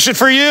is sufficient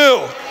for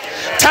you.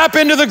 Tap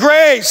into the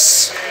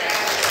grace.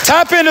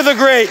 Tap into the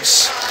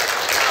grace.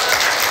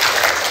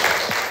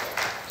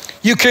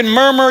 You can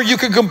murmur, you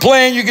can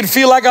complain, you can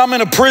feel like I'm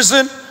in a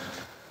prison.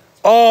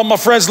 Oh, my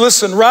friends,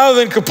 listen, rather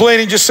than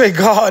complaining, just say,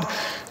 God,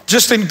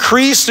 just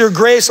increase your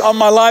grace on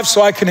my life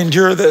so I can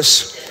endure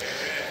this.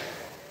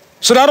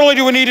 So not only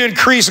do we need to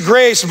increase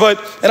grace, and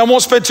I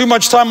won't spend too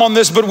much time on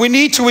this, but we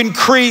need to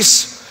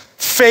increase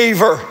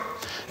favor.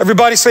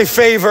 Everybody say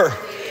favor.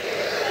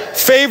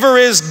 Favor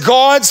is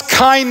God's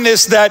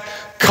kindness that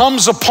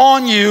comes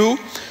upon you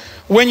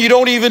when you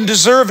don't even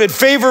deserve it.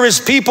 Favor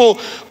is people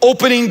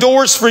opening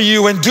doors for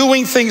you and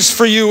doing things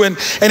for you. And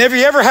have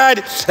you ever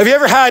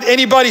had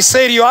anybody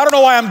say to you, I don't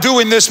know why I'm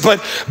doing this, but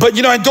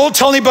and don't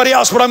tell anybody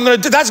else what I'm going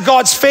to do. That's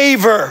God's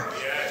favor.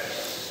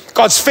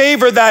 God's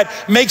favor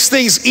that makes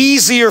things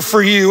easier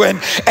for you and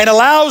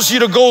allows you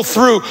to go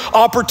through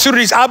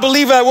opportunities. I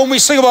believe that when we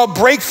sing about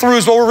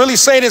breakthroughs, what we're really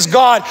saying is,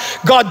 God,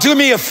 do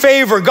me a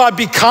favor. God,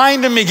 be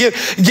kind to me.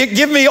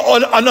 Give me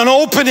an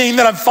opening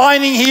that I'm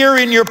finding here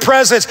in your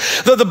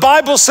presence. The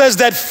Bible says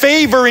that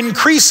favor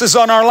increases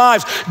on our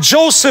lives.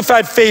 Joseph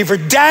had favor.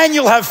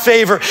 Daniel had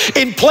favor.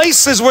 In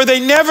places where they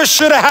never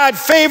should have had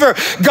favor,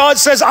 God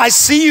says, I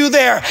see you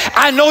there.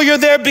 I know you're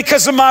there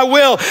because of my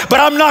will, but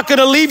I'm not going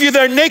to leave you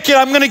there naked.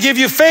 I'm going to give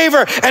you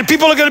favor, and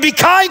people are going to be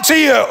kind to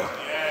you.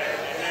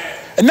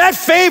 And that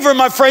favor,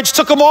 my friends,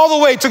 took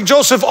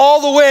Joseph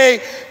all the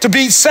way to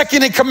being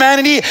second in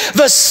command. And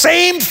the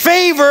same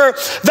favor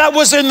that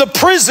was in the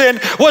prison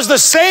was the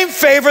same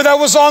favor that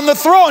was on the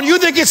throne. You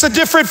think it's a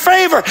different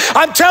favor.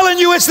 I'm telling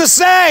you, it's the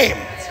same.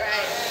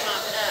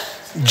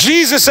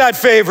 Jesus had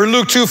favor,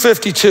 Luke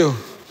 2:52.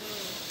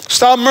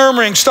 Stop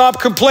murmuring,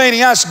 stop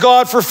complaining, ask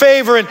God for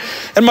favor.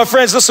 And my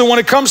friends, listen, when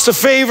it comes to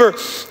favor,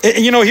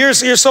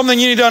 here's something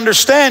you need to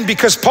understand,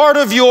 because part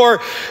of your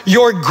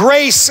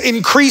grace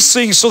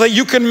increasing so that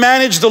you can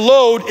manage the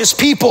load is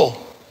people.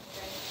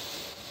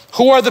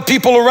 Who are the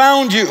people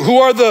around you? Who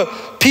are the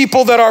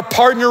people that are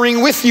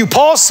partnering with you?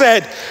 Paul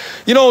said,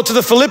 to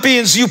the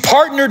Philippians, you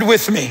partnered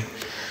with me.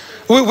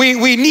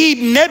 We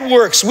need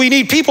networks. We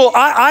need people.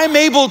 I'm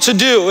able to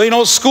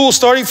do, school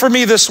starting for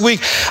me this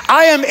week.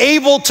 I am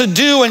able to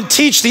do and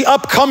teach the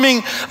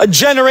upcoming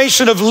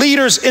generation of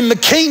leaders in the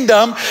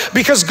kingdom,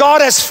 because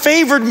God has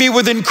favored me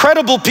with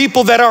incredible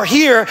people that are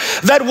here,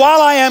 that while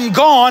I am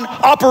gone,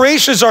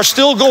 operations are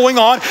still going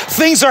on.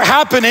 Things are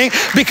happening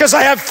because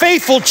I have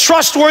faithful,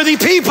 trustworthy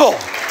people.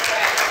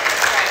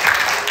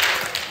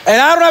 And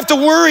I don't have to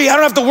worry. I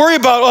don't have to worry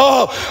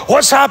about,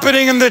 what's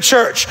happening in the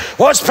church?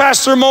 What's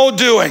Pastor Mo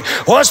doing?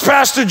 What's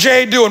Pastor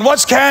Jay doing?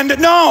 What's Candid?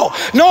 No,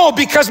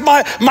 because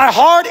my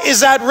heart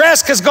is at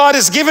rest, because God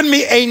has given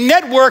me a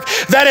network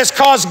that has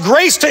caused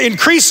grace to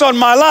increase on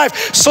my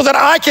life so that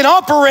I can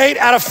operate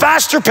at a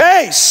faster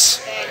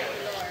pace.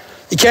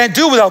 You can't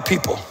do it without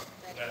people.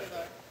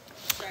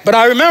 But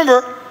I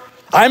remember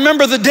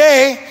the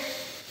day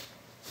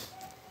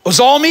it was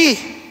all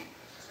me,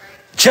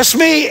 just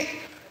me.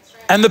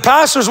 And the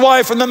pastor's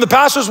wife, and then the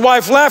pastor's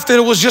wife left, and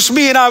it was just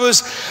me, and I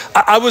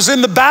was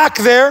in the back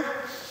there.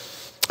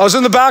 I was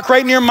in the back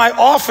right near my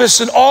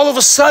office, and all of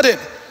a sudden,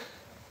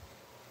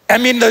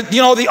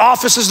 the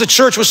offices, the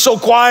church was so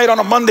quiet on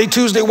a Monday,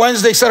 Tuesday,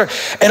 Wednesday, etc.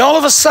 And all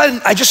of a sudden,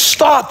 I just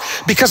stopped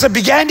because I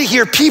began to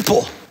hear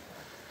people.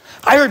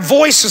 I heard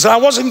voices, and I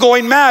wasn't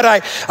going mad.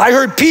 I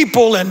heard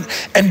people and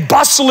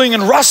bustling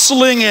and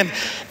rustling, and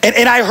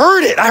I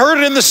heard it. I heard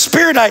it in the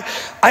spirit.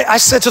 I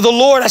said to the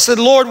Lord,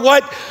 Lord,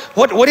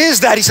 what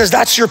is that? He says,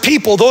 that's your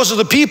people. Those are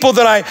the people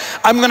that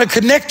I'm going to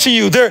connect to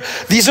you.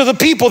 These are the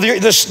people.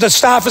 The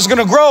staff is going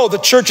to grow. The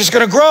church is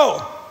going to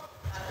grow.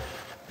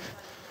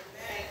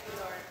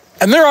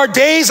 And there are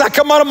days I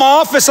come out of my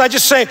office, I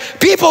just say,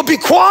 people, be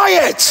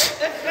quiet.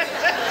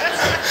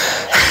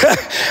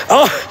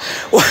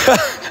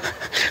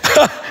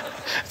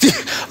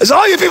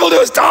 All you people do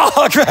is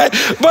talk, right?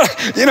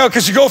 But,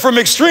 because you go from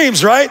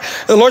extremes, right?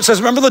 The Lord says,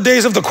 remember the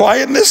days of the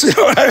quietness? You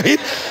know what I mean?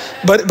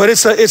 But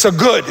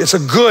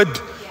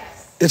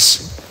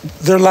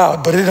they're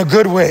loud, but in a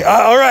good way.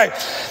 All right.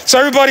 So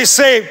everybody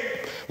say,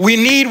 we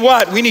need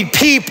what? We need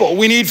people.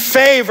 We need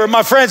favor.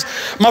 My friends,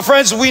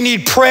 we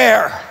need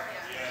prayer.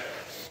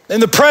 In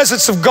the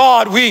presence of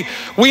God, we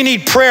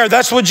need prayer.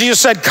 That's what Jesus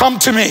said, come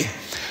to me.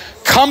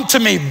 Come to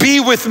me, be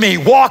with me,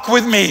 walk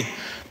with me.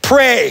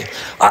 Pray.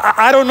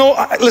 I don't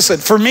know. Listen,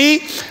 for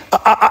me,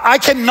 I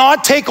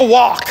cannot take a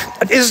walk.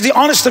 It is the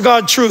honest to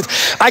God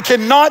truth. I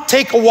cannot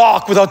take a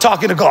walk without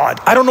talking to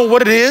God. I don't know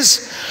what it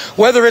is.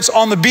 Whether it's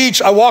on the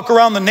beach, I walk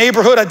around the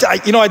neighborhood.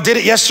 I did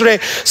it yesterday.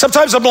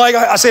 Sometimes I'm like,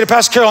 I say to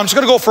Pastor Carol, I'm just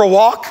going to go for a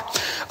walk.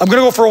 I'm going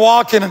to go for a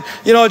walk and,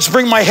 just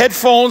bring my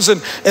headphones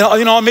and,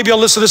 maybe I'll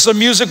listen to some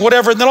music,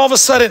 whatever. And then all of a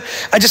sudden,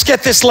 I just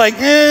get this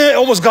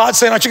almost God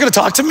saying, aren't you going to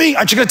talk to me?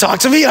 Aren't you going to talk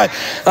to me?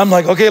 I'm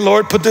like, okay,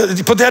 Lord, put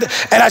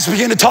that. And I just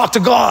begin to talk to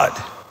God.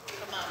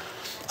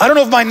 I don't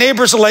know if my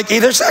neighbors are like, hey,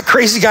 there's that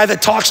crazy guy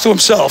that talks to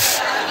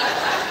himself.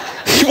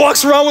 He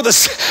walks around with a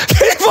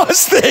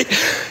stick.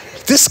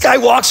 This guy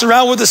walks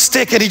around with a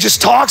stick and he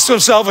just talks to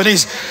himself, and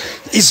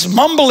he's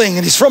mumbling,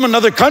 and he's from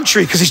another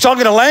country because he's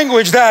talking a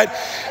language that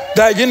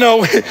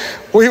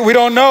we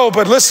don't know.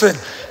 But listen,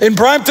 in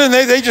Brampton,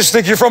 they just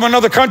think you're from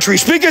another country.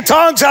 Speak in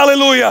tongues,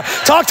 hallelujah.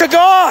 Talk to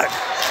God.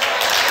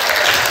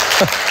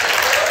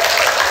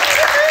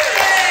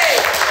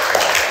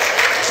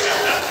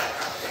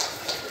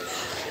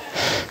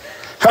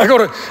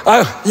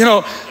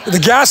 The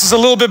gas is a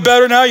little bit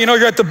better now.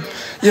 You're at the,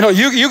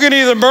 you can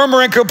either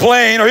murmur and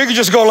complain, or you can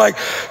just go like,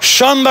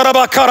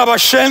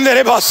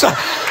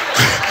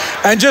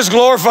 and just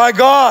glorify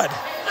God.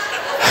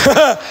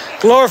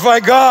 Glorify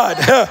God.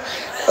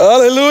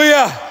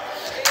 Hallelujah.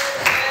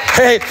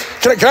 Hey,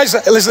 can I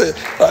say, listen,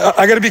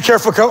 I got to be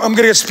careful. I'm going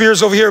to get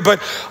spears over here,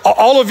 but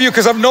all of you,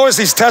 because I've noticed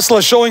these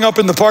Teslas showing up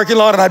in the parking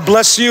lot, and I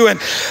bless you, and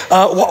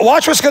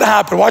watch what's going to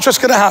happen. Watch what's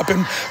going to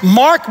happen.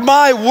 Mark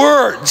my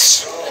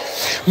words.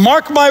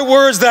 Mark my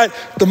words that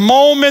the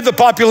moment the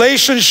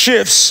population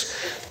shifts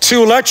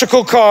to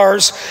electrical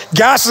cars,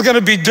 gas is going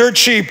to be dirt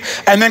cheap,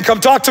 and then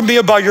come talk to me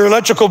about your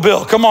electrical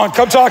bill. Come on,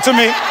 come talk to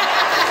me.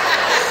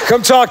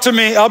 Come talk to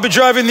me. I'll be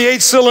driving the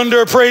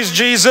 8-cylinder, praise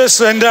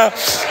Jesus, and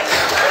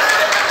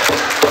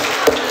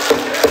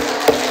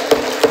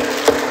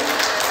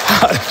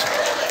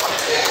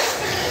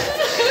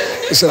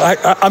listen,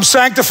 I'm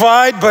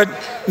sanctified, but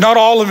not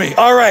all of me.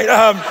 All right.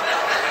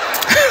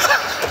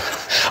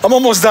 I'm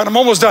almost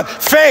done.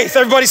 Faith.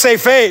 Everybody say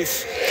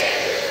faith.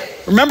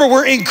 Remember,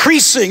 we're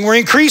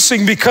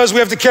increasing because we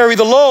have to carry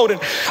the load. And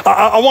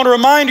I want to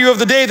remind you of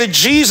the day that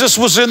Jesus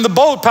was in the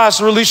boat,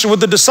 Pastor Alicia, with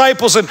the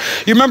disciples. And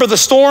you remember the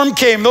storm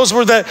came. Those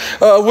were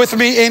with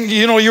me in,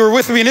 you were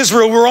with me in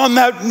Israel. We were on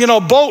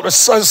that, boat, a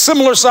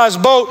similar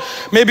sized boat.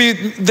 Maybe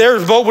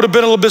their boat would have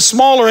been a little bit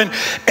smaller.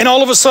 And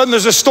all of a sudden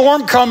there's a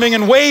storm coming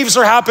and waves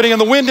are happening and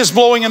the wind is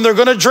blowing and they're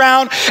going to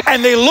drown.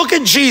 And they look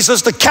at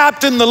Jesus, the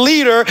captain, the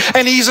leader,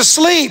 and he's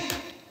asleep.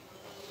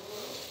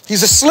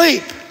 He's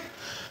asleep.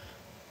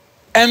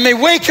 And they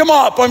wake him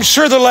up. I'm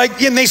sure they're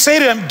like, and they say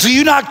to him, do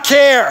you not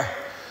care?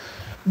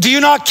 Do you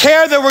not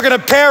care that we're going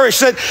to perish?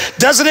 That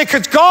doesn't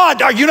it,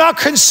 God, are you not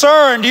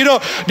concerned? Do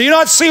you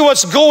not see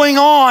what's going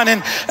on?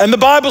 And the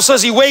Bible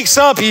says he wakes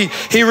up,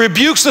 he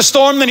rebukes the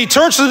storm, then he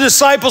turns to the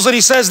disciples and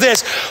he says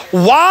this,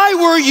 why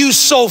were you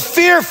so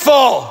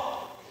fearful,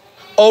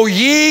 O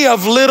ye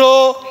of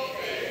little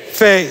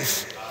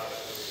faith?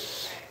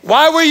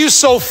 Why were you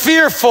so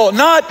fearful?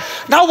 Not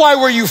why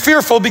were you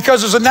fearful, because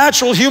there's a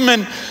natural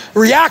human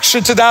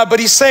reaction to that, but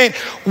he's saying,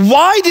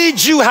 why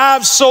did you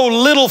have so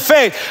little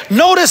faith?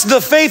 Notice the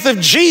faith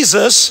of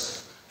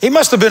Jesus. He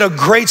must have been a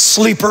great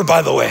sleeper,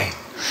 by the way.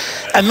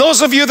 And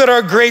those of you that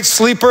are great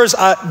sleepers,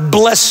 I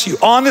bless you.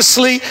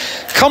 Honestly,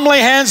 come lay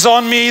hands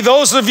on me.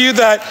 Those of you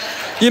that,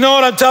 you know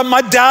what I'm telling you,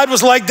 my dad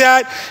was like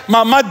that.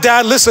 My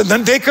dad, listen,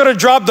 then they could have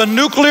dropped a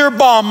nuclear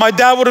bomb. My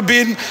dad would have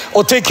been,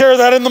 I'll take care of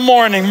that in the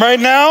morning. Right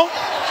now,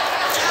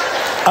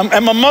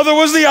 and my mother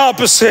was the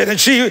opposite,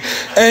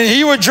 and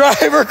he would drive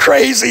her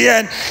crazy,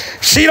 and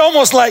she'd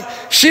almost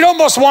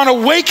want to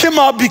wake him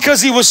up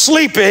because he was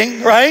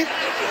sleeping, right?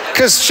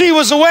 Because she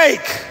was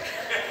awake.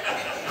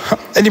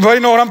 Anybody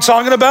know what I'm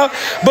talking about?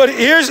 But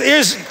here's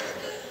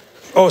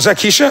oh, is that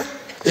Keisha?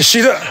 Is she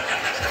the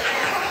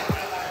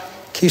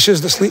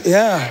Keisha's the sleep?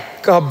 Yeah,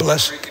 God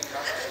bless.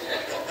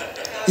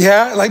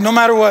 Yeah, like no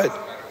matter what.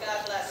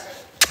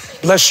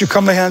 Bless you,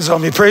 come lay hands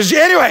on me, praise you.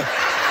 Anyway.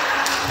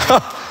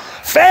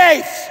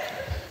 Faith.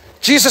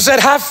 Jesus said,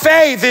 have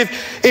faith.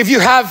 If you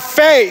have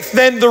faith,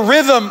 then the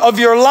rhythm of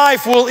your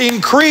life will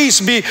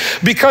increase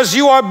because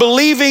you are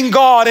believing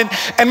God.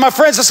 And my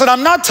friends, listen,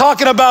 I'm not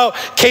talking about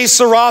que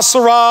sera,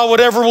 sera,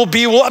 whatever will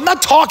be. I'm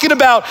not talking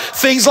about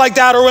things like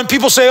that. Or when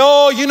people say,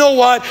 oh, you know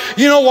what?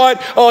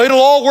 Oh, it'll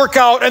all work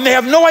out. And they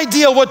have no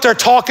idea what they're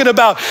talking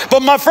about.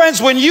 But my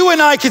friends, when you and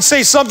I could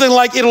say something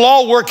like it'll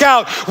all work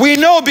out, we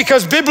know,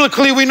 because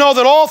biblically we know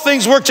that all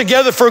things work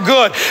together for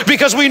good.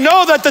 Because we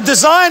know that the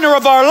designer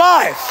of our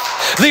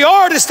life, the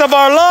artist of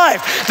our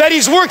life, that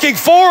he's working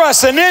for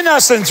us and in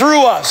us and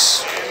through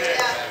us.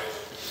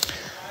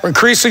 We're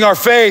increasing our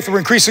faith, we're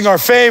increasing our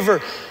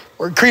favor,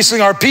 we're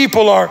increasing our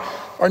people,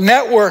 our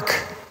network.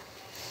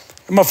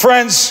 And my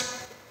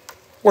friends,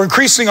 we're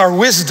increasing our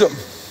wisdom.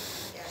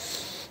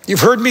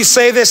 You've heard me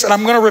say this, and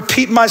I'm going to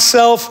repeat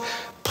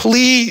myself.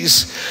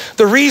 Please,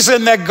 the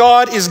reason that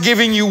God is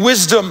giving you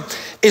wisdom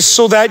is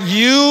so that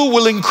you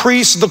will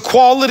increase the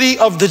quality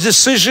of the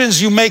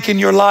decisions you make in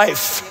your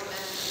life.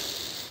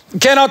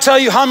 Cannot tell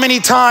you how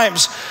many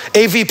times,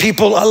 AV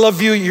people, I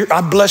love you,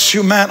 I bless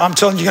you, man. I'm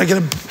telling you, you're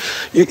gonna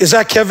get is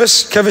that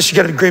Kevis? Kevis, you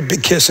got a great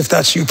big kiss if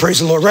that's you, praise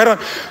the Lord.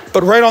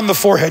 Right on the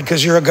forehead,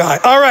 because you're a guy.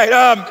 All right,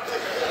 I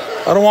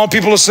don't want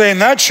people to say in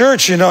that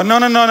church, no. And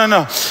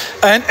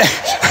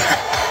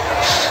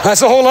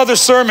that's a whole other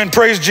sermon,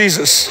 praise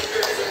Jesus.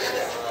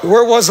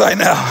 Where was I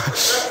now?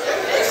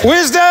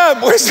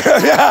 Wisdom,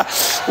 yeah.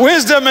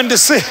 Wisdom and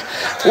decision,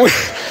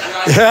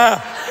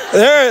 yeah.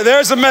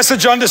 There's a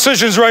message on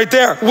decisions right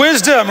there.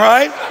 Wisdom,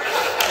 right?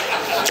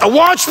 I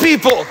watch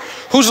people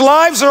whose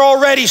lives are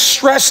already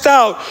stressed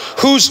out,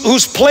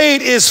 whose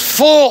plate is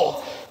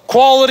full,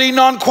 quality,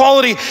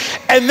 non-quality,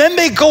 and then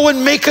they go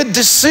and make a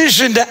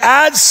decision to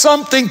add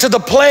something to the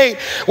plate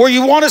where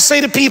you want to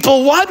say to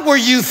people, what were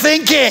you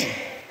thinking?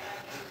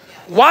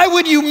 Why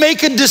would you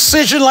make a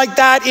decision like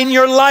that in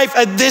your life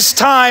at this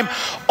time,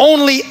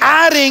 only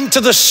adding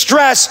to the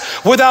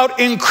stress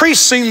without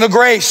increasing the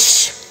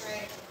grace?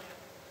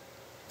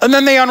 And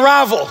then they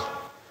unravel.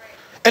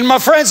 And my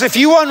friends, if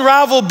you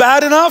unravel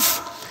bad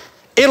enough,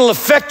 it'll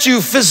affect you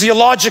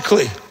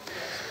physiologically.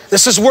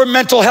 This is where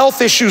mental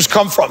health issues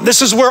come from.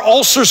 This is where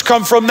ulcers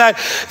come from, that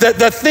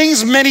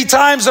things many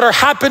times that are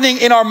happening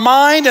in our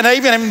mind, and I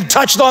even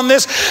touched on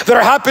this, that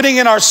are happening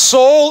in our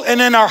soul and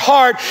in our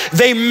heart,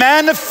 they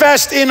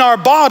manifest in our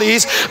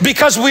bodies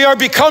because we are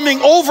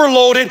becoming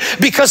overloaded,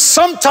 because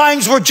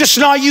sometimes we're just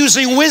not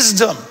using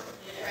wisdom.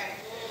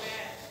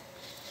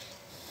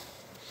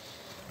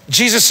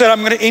 Jesus said,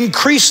 I'm going to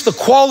increase the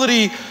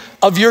quality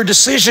of your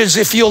decisions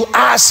if you'll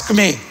ask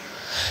me.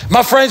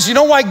 My friends, you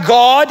know why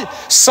God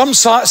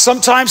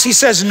sometimes he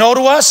says no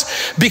to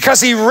us? Because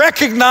he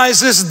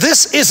recognizes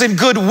this isn't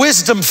good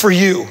wisdom for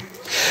you.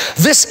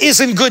 This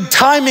isn't good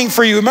timing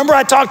for you. Remember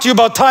I talked to you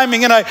about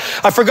timing, and I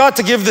forgot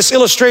to give this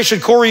illustration.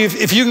 Corey,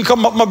 if you can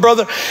come up, my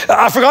brother.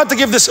 I forgot to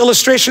give this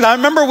illustration. I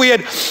remember we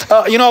had,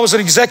 I was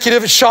an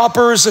executive at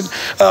Shoppers,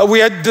 and we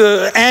had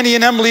Annie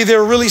and Emily. They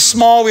were really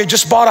small. We had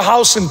just bought a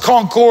house in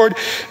Concord,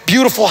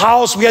 beautiful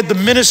house. We had the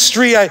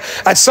ministry.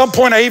 At some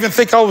point, I even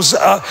think I was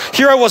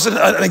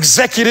an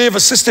executive,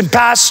 assistant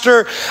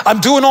pastor. I'm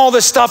doing all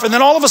this stuff, and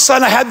then all of a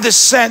sudden I had this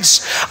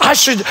sense, I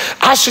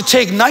should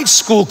take night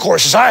school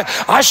courses.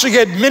 I should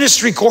get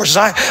ministry courses.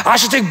 I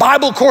should take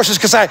Bible courses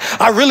because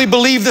I really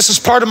believe this is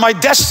part of my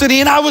destiny,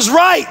 and I was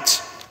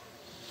right.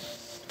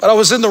 But I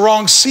was in the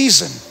wrong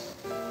season.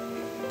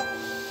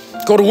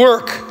 Go to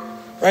work,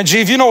 right?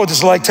 Gee, you know what this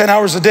is like, 10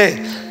 hours a day.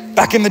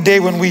 Back in the day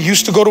when we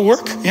used to go to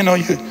work,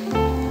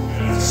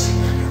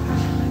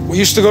 we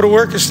used to go to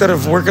work instead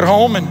of work at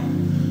home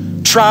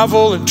and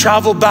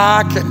travel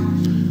back,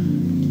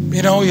 and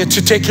you had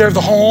to take care of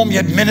the home. You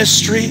had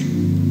ministry.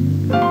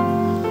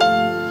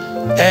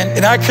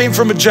 And I came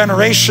from a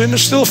generation,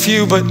 there's still a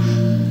few, but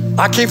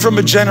I came from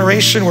a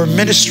generation where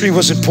ministry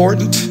was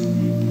important.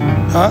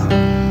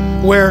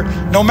 Where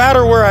no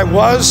matter where I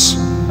was,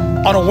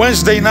 on a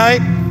Wednesday night,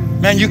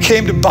 man, you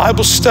came to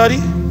Bible study.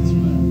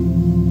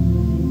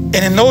 And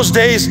in those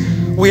days,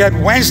 we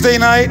had Wednesday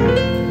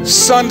night,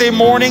 Sunday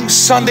morning,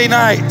 Sunday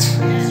night.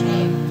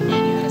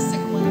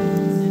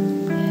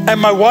 And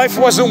my wife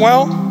wasn't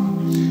well.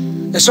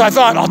 And so I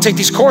thought, I'll take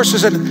these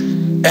courses,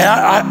 and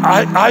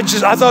I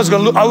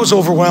thought I was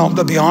overwhelmed,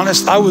 to be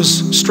honest. I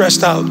was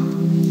stressed out.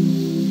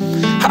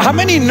 How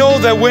many know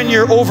that when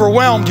you're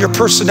overwhelmed, your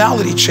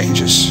personality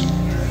changes?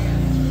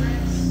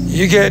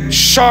 You get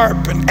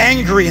sharp and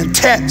angry and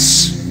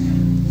tense.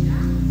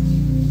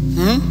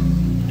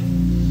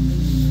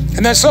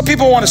 And then some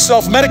people want to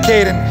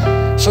self-medicate,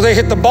 and so they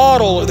hit the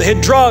bottle or they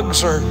hit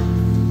drugs or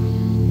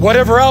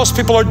whatever else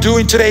people are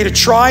doing today to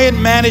try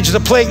and manage the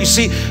plate. You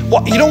see,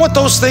 you know what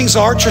those things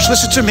are, church?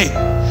 Listen to me.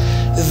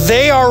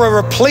 They are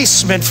a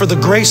replacement for the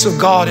grace of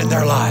God in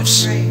their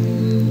lives.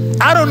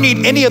 I don't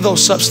need any of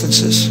those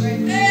substances.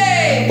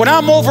 When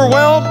I'm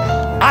overwhelmed,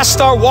 I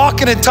start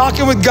walking and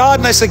talking with God,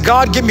 and I say,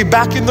 God, get me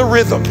back in the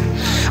rhythm.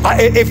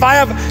 If I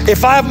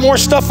have more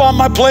stuff on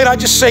my plate, I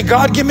just say,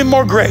 God, give me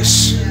more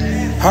grace.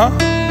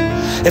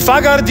 If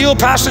I got to deal with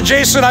Pastor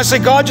Jason, I say,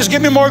 God, just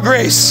give me more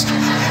grace.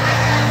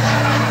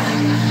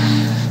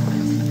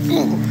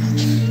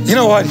 You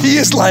know what? He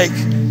is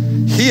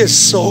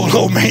so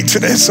low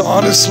maintenance,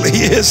 honestly.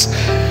 He is.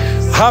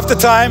 Half the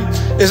time,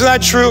 isn't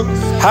that true?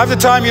 Half the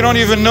time you don't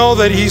even know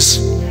that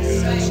he's,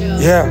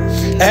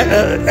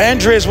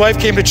 Andrea's wife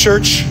came to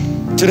church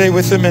today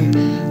with him,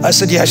 and I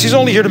said, yeah, she's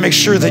only here to make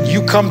sure that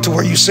you come to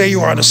where you say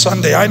you are on a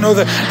Sunday. I know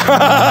that.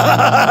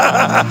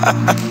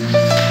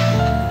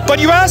 But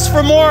you ask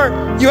for more.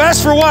 You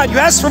ask for what? You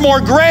ask for more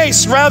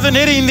grace rather than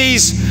hitting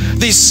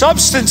these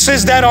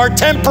substances that are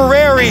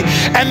temporary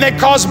and that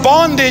cause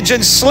bondage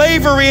and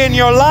slavery in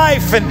your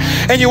life,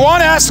 and you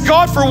want to ask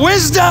God for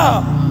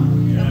wisdom.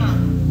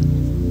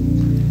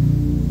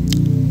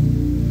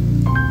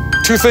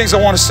 Two things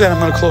I want to say, and I'm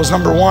going to close.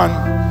 Number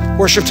one,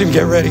 worship team,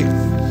 get ready.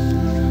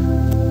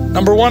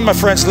 Number one, my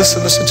friends,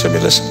 listen to me,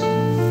 listen.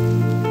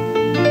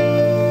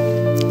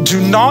 Do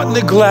not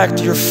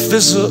neglect your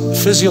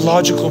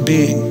physiological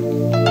being.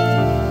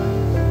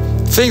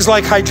 Things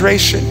like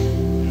hydration,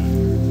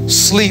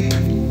 sleep,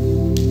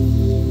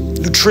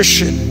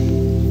 nutrition,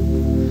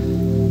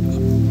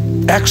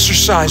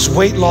 exercise,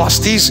 weight loss.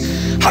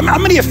 How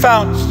many have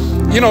found,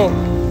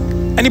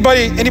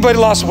 anybody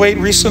lost weight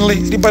recently?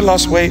 Anybody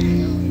lost weight?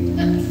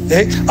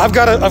 Hey, I've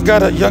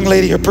got a young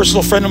lady, a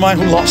personal friend of mine,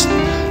 who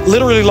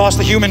literally lost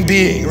a human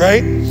being,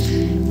 right?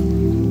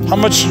 How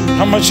much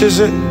is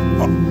it?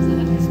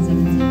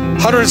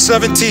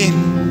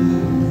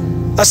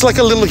 117. That's like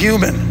a little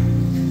human,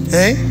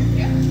 hey?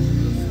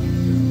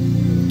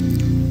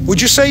 Would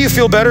you say you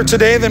feel better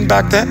today than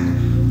back then?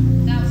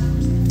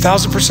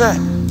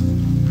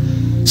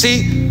 1000%.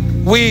 See,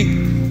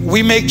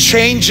 we make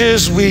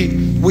changes, we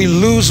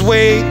lose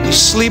weight, we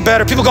sleep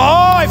better. People go,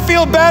 oh, I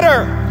feel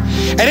better.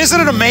 And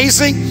isn't it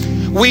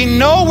amazing? We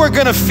know we're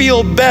gonna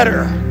feel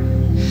better,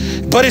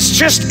 but it's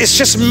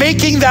just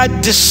making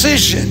that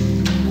decision.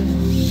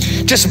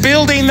 Just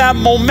building that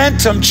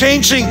momentum,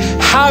 changing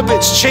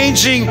habits,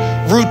 changing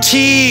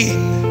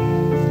routine,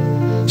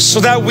 so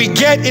that we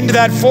get into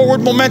that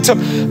forward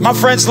momentum. My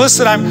friends,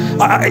 listen,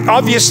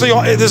 obviously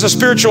there's a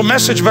spiritual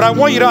message, but I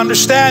want you to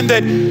understand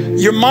that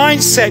your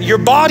mindset, your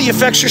body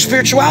affects your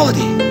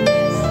spirituality.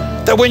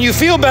 That when you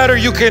feel better,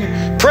 you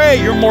can pray,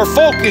 you're more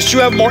focused, you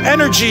have more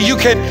energy, you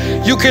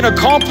can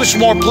accomplish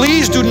more.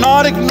 Please do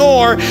not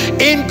ignore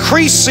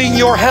increasing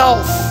your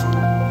health.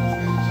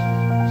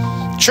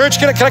 Church,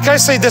 can I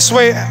say it this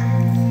way?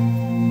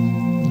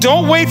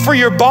 Don't wait for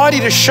your body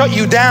to shut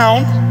you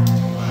down,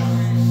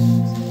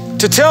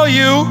 to tell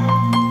you,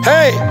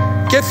 hey,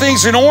 get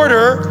things in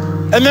order.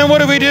 And then what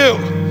do?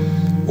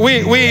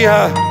 We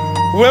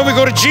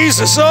go to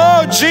Jesus.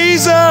 Oh,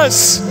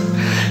 Jesus,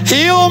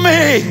 heal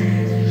me.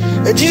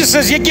 And Jesus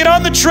says, you get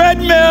on the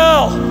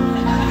treadmill.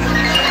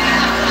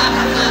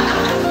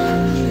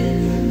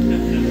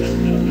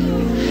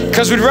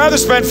 Because we'd rather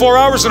spend 4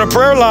 hours in a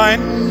prayer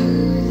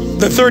line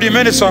than 30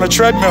 minutes on a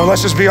treadmill,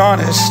 let's just be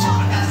honest.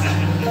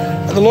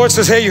 And the Lord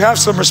says, hey, you have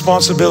some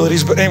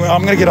responsibilities, but anyway,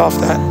 I'm gonna get off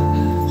that.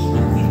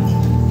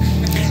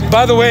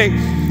 By the way,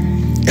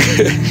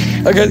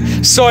 okay,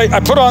 so I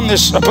put on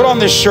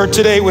this shirt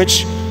today,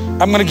 which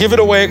I'm gonna give it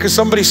away because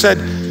somebody said,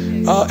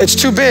 it's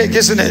too big,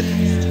 isn't it?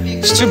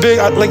 It's too big,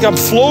 like I'm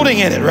floating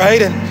in it,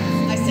 right? And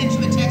I sent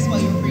you a text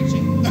while you were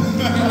preaching.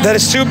 that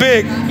it's too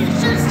big.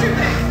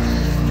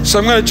 So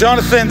I'm gonna,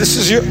 Jonathan, this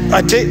is your,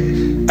 I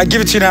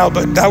give it to you now,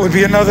 but that would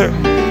be another.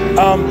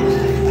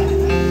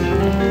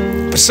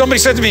 But somebody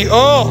said to me,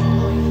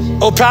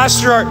 oh,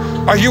 Pastor,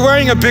 are you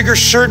wearing a bigger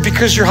shirt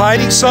because you're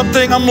hiding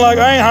something? I'm like,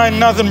 I ain't hiding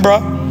nothing, bro.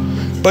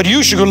 But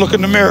you should go look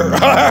in the mirror, all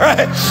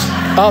right?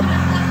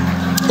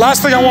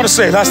 Last thing I wanna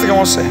say.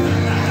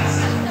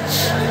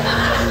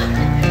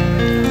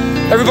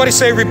 Everybody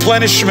say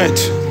replenishment.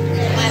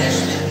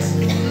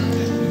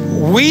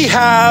 We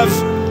have,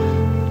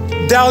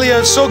 Dahlia,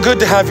 it's so good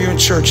to have you in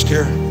church,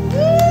 dear.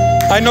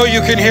 I know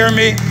you can hear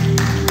me.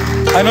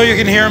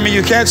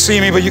 You can't see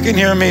me, but you can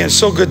hear me. It's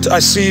so good. I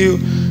see you.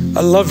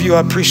 I love you.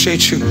 I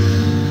appreciate you.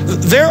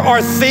 There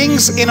are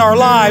things in our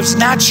lives,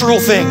 natural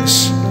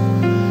things,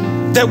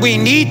 that we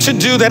need to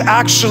do that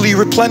actually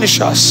replenish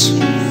us.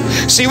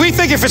 See, we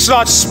think if it's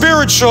not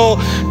spiritual,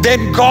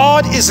 then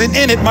God isn't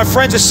in it. My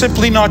friends, it's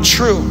simply not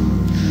true.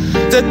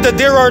 That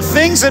there are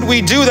things that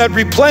we do that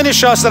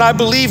replenish us that I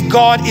believe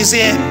God is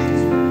in.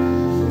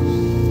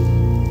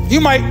 You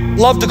might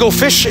love to go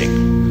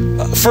fishing.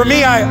 For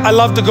me, I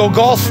love to go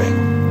golfing.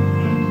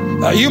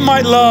 You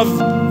might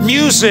love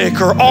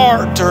music or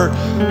art or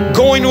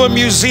going to a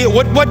museum,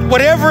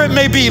 whatever it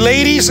may be,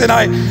 ladies. And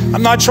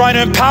I'm not trying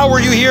to empower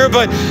you here,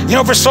 but you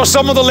know, for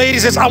some of the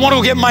ladies, it's I want to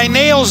go get my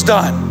nails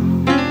done.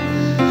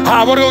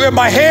 I want to go get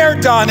my hair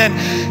done,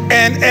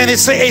 and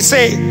it's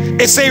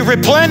a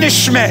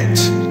replenishment.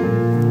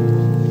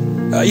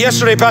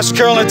 Yesterday, Pastor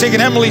Carol had taken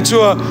Emily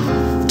to a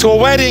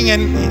wedding,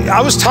 and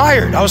I was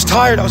tired. I was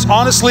tired. I was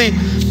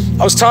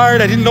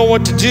tired. I didn't know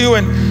what to do,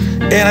 and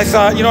I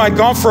thought, you know, I'd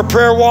gone for a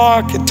prayer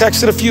walk and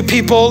texted a few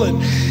people,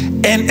 and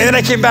then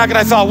I came back and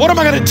I thought, what am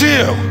I going to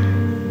do?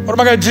 What am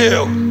I going to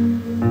do?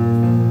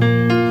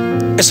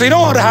 And so you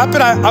know what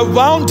happened? I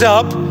wound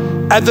up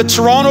at the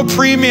Toronto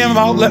Premium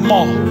Outlet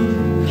Mall.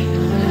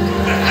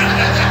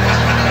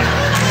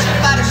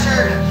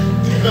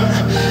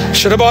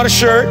 Should have bought a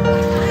shirt.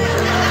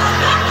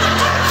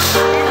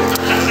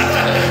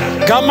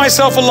 Got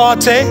myself a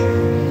latte.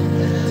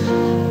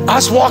 I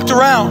just walked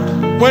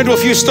around, went to a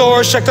few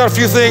stores, checked out a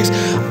few things.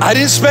 I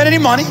didn't spend any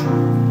money,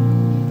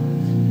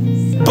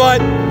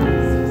 but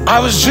I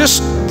was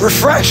just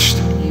refreshed.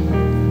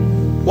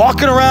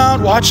 Walking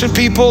around, watching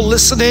people,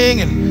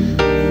 listening and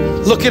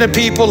looking at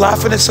people,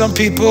 laughing at some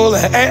people,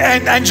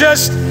 and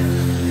just,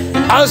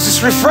 I was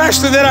just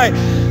refreshed. And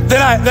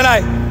then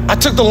I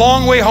took the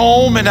long way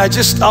home, and I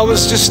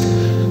was just,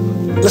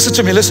 listen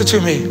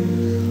to me.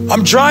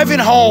 I'm driving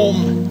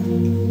home,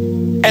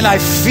 and I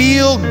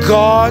feel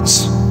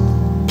God's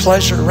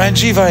pleasure.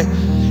 Ranjiv,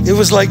 it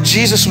was like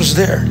Jesus was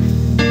there.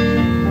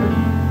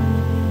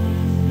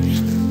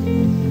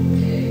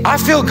 I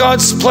feel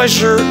God's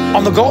pleasure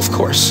on the golf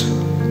course.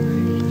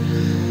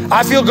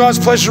 I feel God's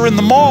pleasure in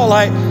the mall.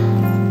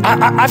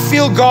 I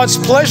feel God's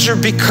pleasure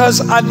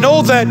because I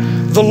know that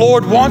the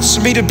Lord wants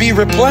me to be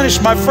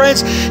replenished. My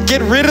friends,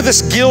 get rid of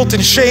this guilt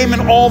and shame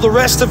and all the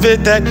rest of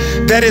it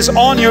that is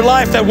on your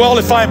life. That, well,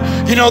 if I'm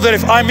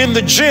in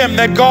the gym,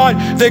 that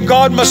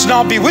God must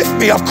not be with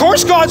me. Of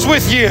course God's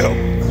with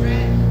you.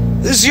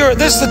 This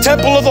is the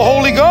temple of the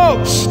Holy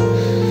Ghost.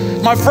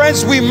 My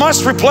friends, we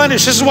must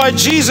replenish. This is why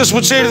Jesus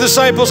would say to the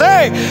disciples,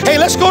 hey,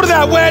 let's go to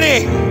that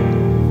wedding.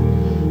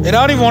 And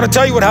I don't even want to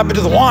tell you what happened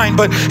to the wine,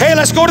 but hey,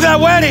 let's go to that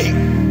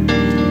wedding.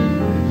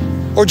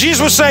 Or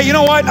Jesus would say, you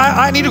know what?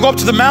 I need to go up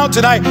to the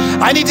mountain.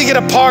 I need to get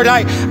a part.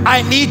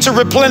 I need to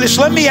replenish.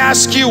 Let me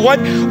ask you, what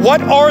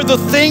are the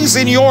things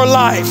in your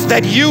life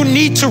that you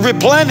need to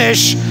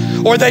replenish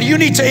or that you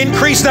need to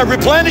increase that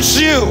replenish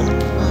you?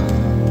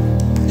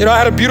 You know, I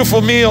had a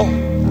beautiful meal.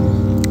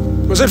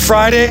 Was it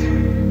Friday?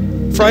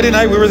 Friday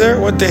night we were there?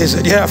 What day is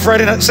it? Yeah,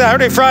 Friday night,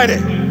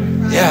 Friday.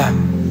 Yeah.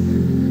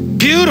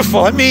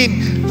 Beautiful. I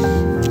mean,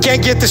 you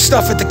can't get this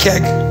stuff at the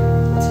keg.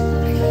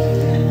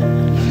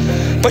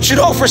 But you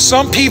know, for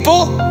some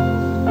people,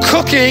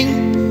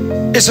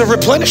 cooking is a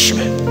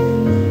replenishment.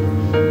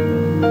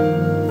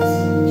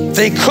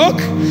 They cook.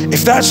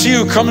 If that's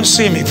you, come and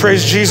see me.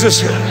 Praise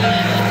Jesus.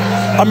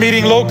 I'm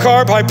eating low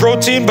carb, high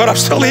protein, but I'm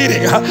still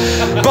eating.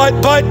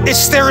 But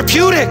it's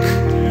therapeutic.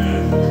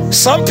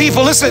 Some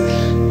people,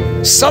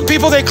 listen, some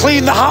people, they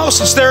clean the house.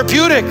 It's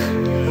therapeutic.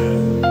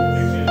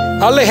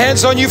 I'll lay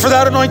hands on you for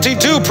that anointing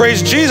too.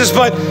 Praise Jesus.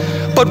 But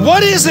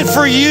what is it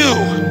for you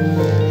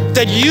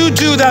that you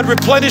do that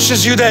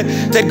replenishes you,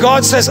 that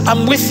God says,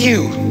 I'm with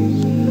you,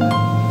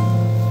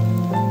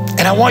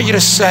 and I want you to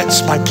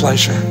sense my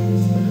pleasure?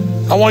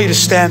 I want you to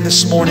stand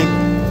this morning.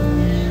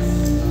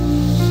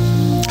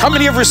 How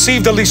many have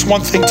received at least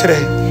one thing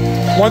today?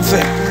 One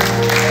thing.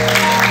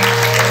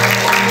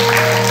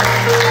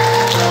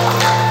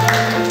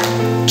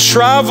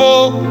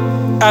 travel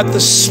at the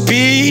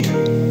speed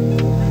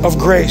of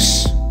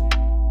grace.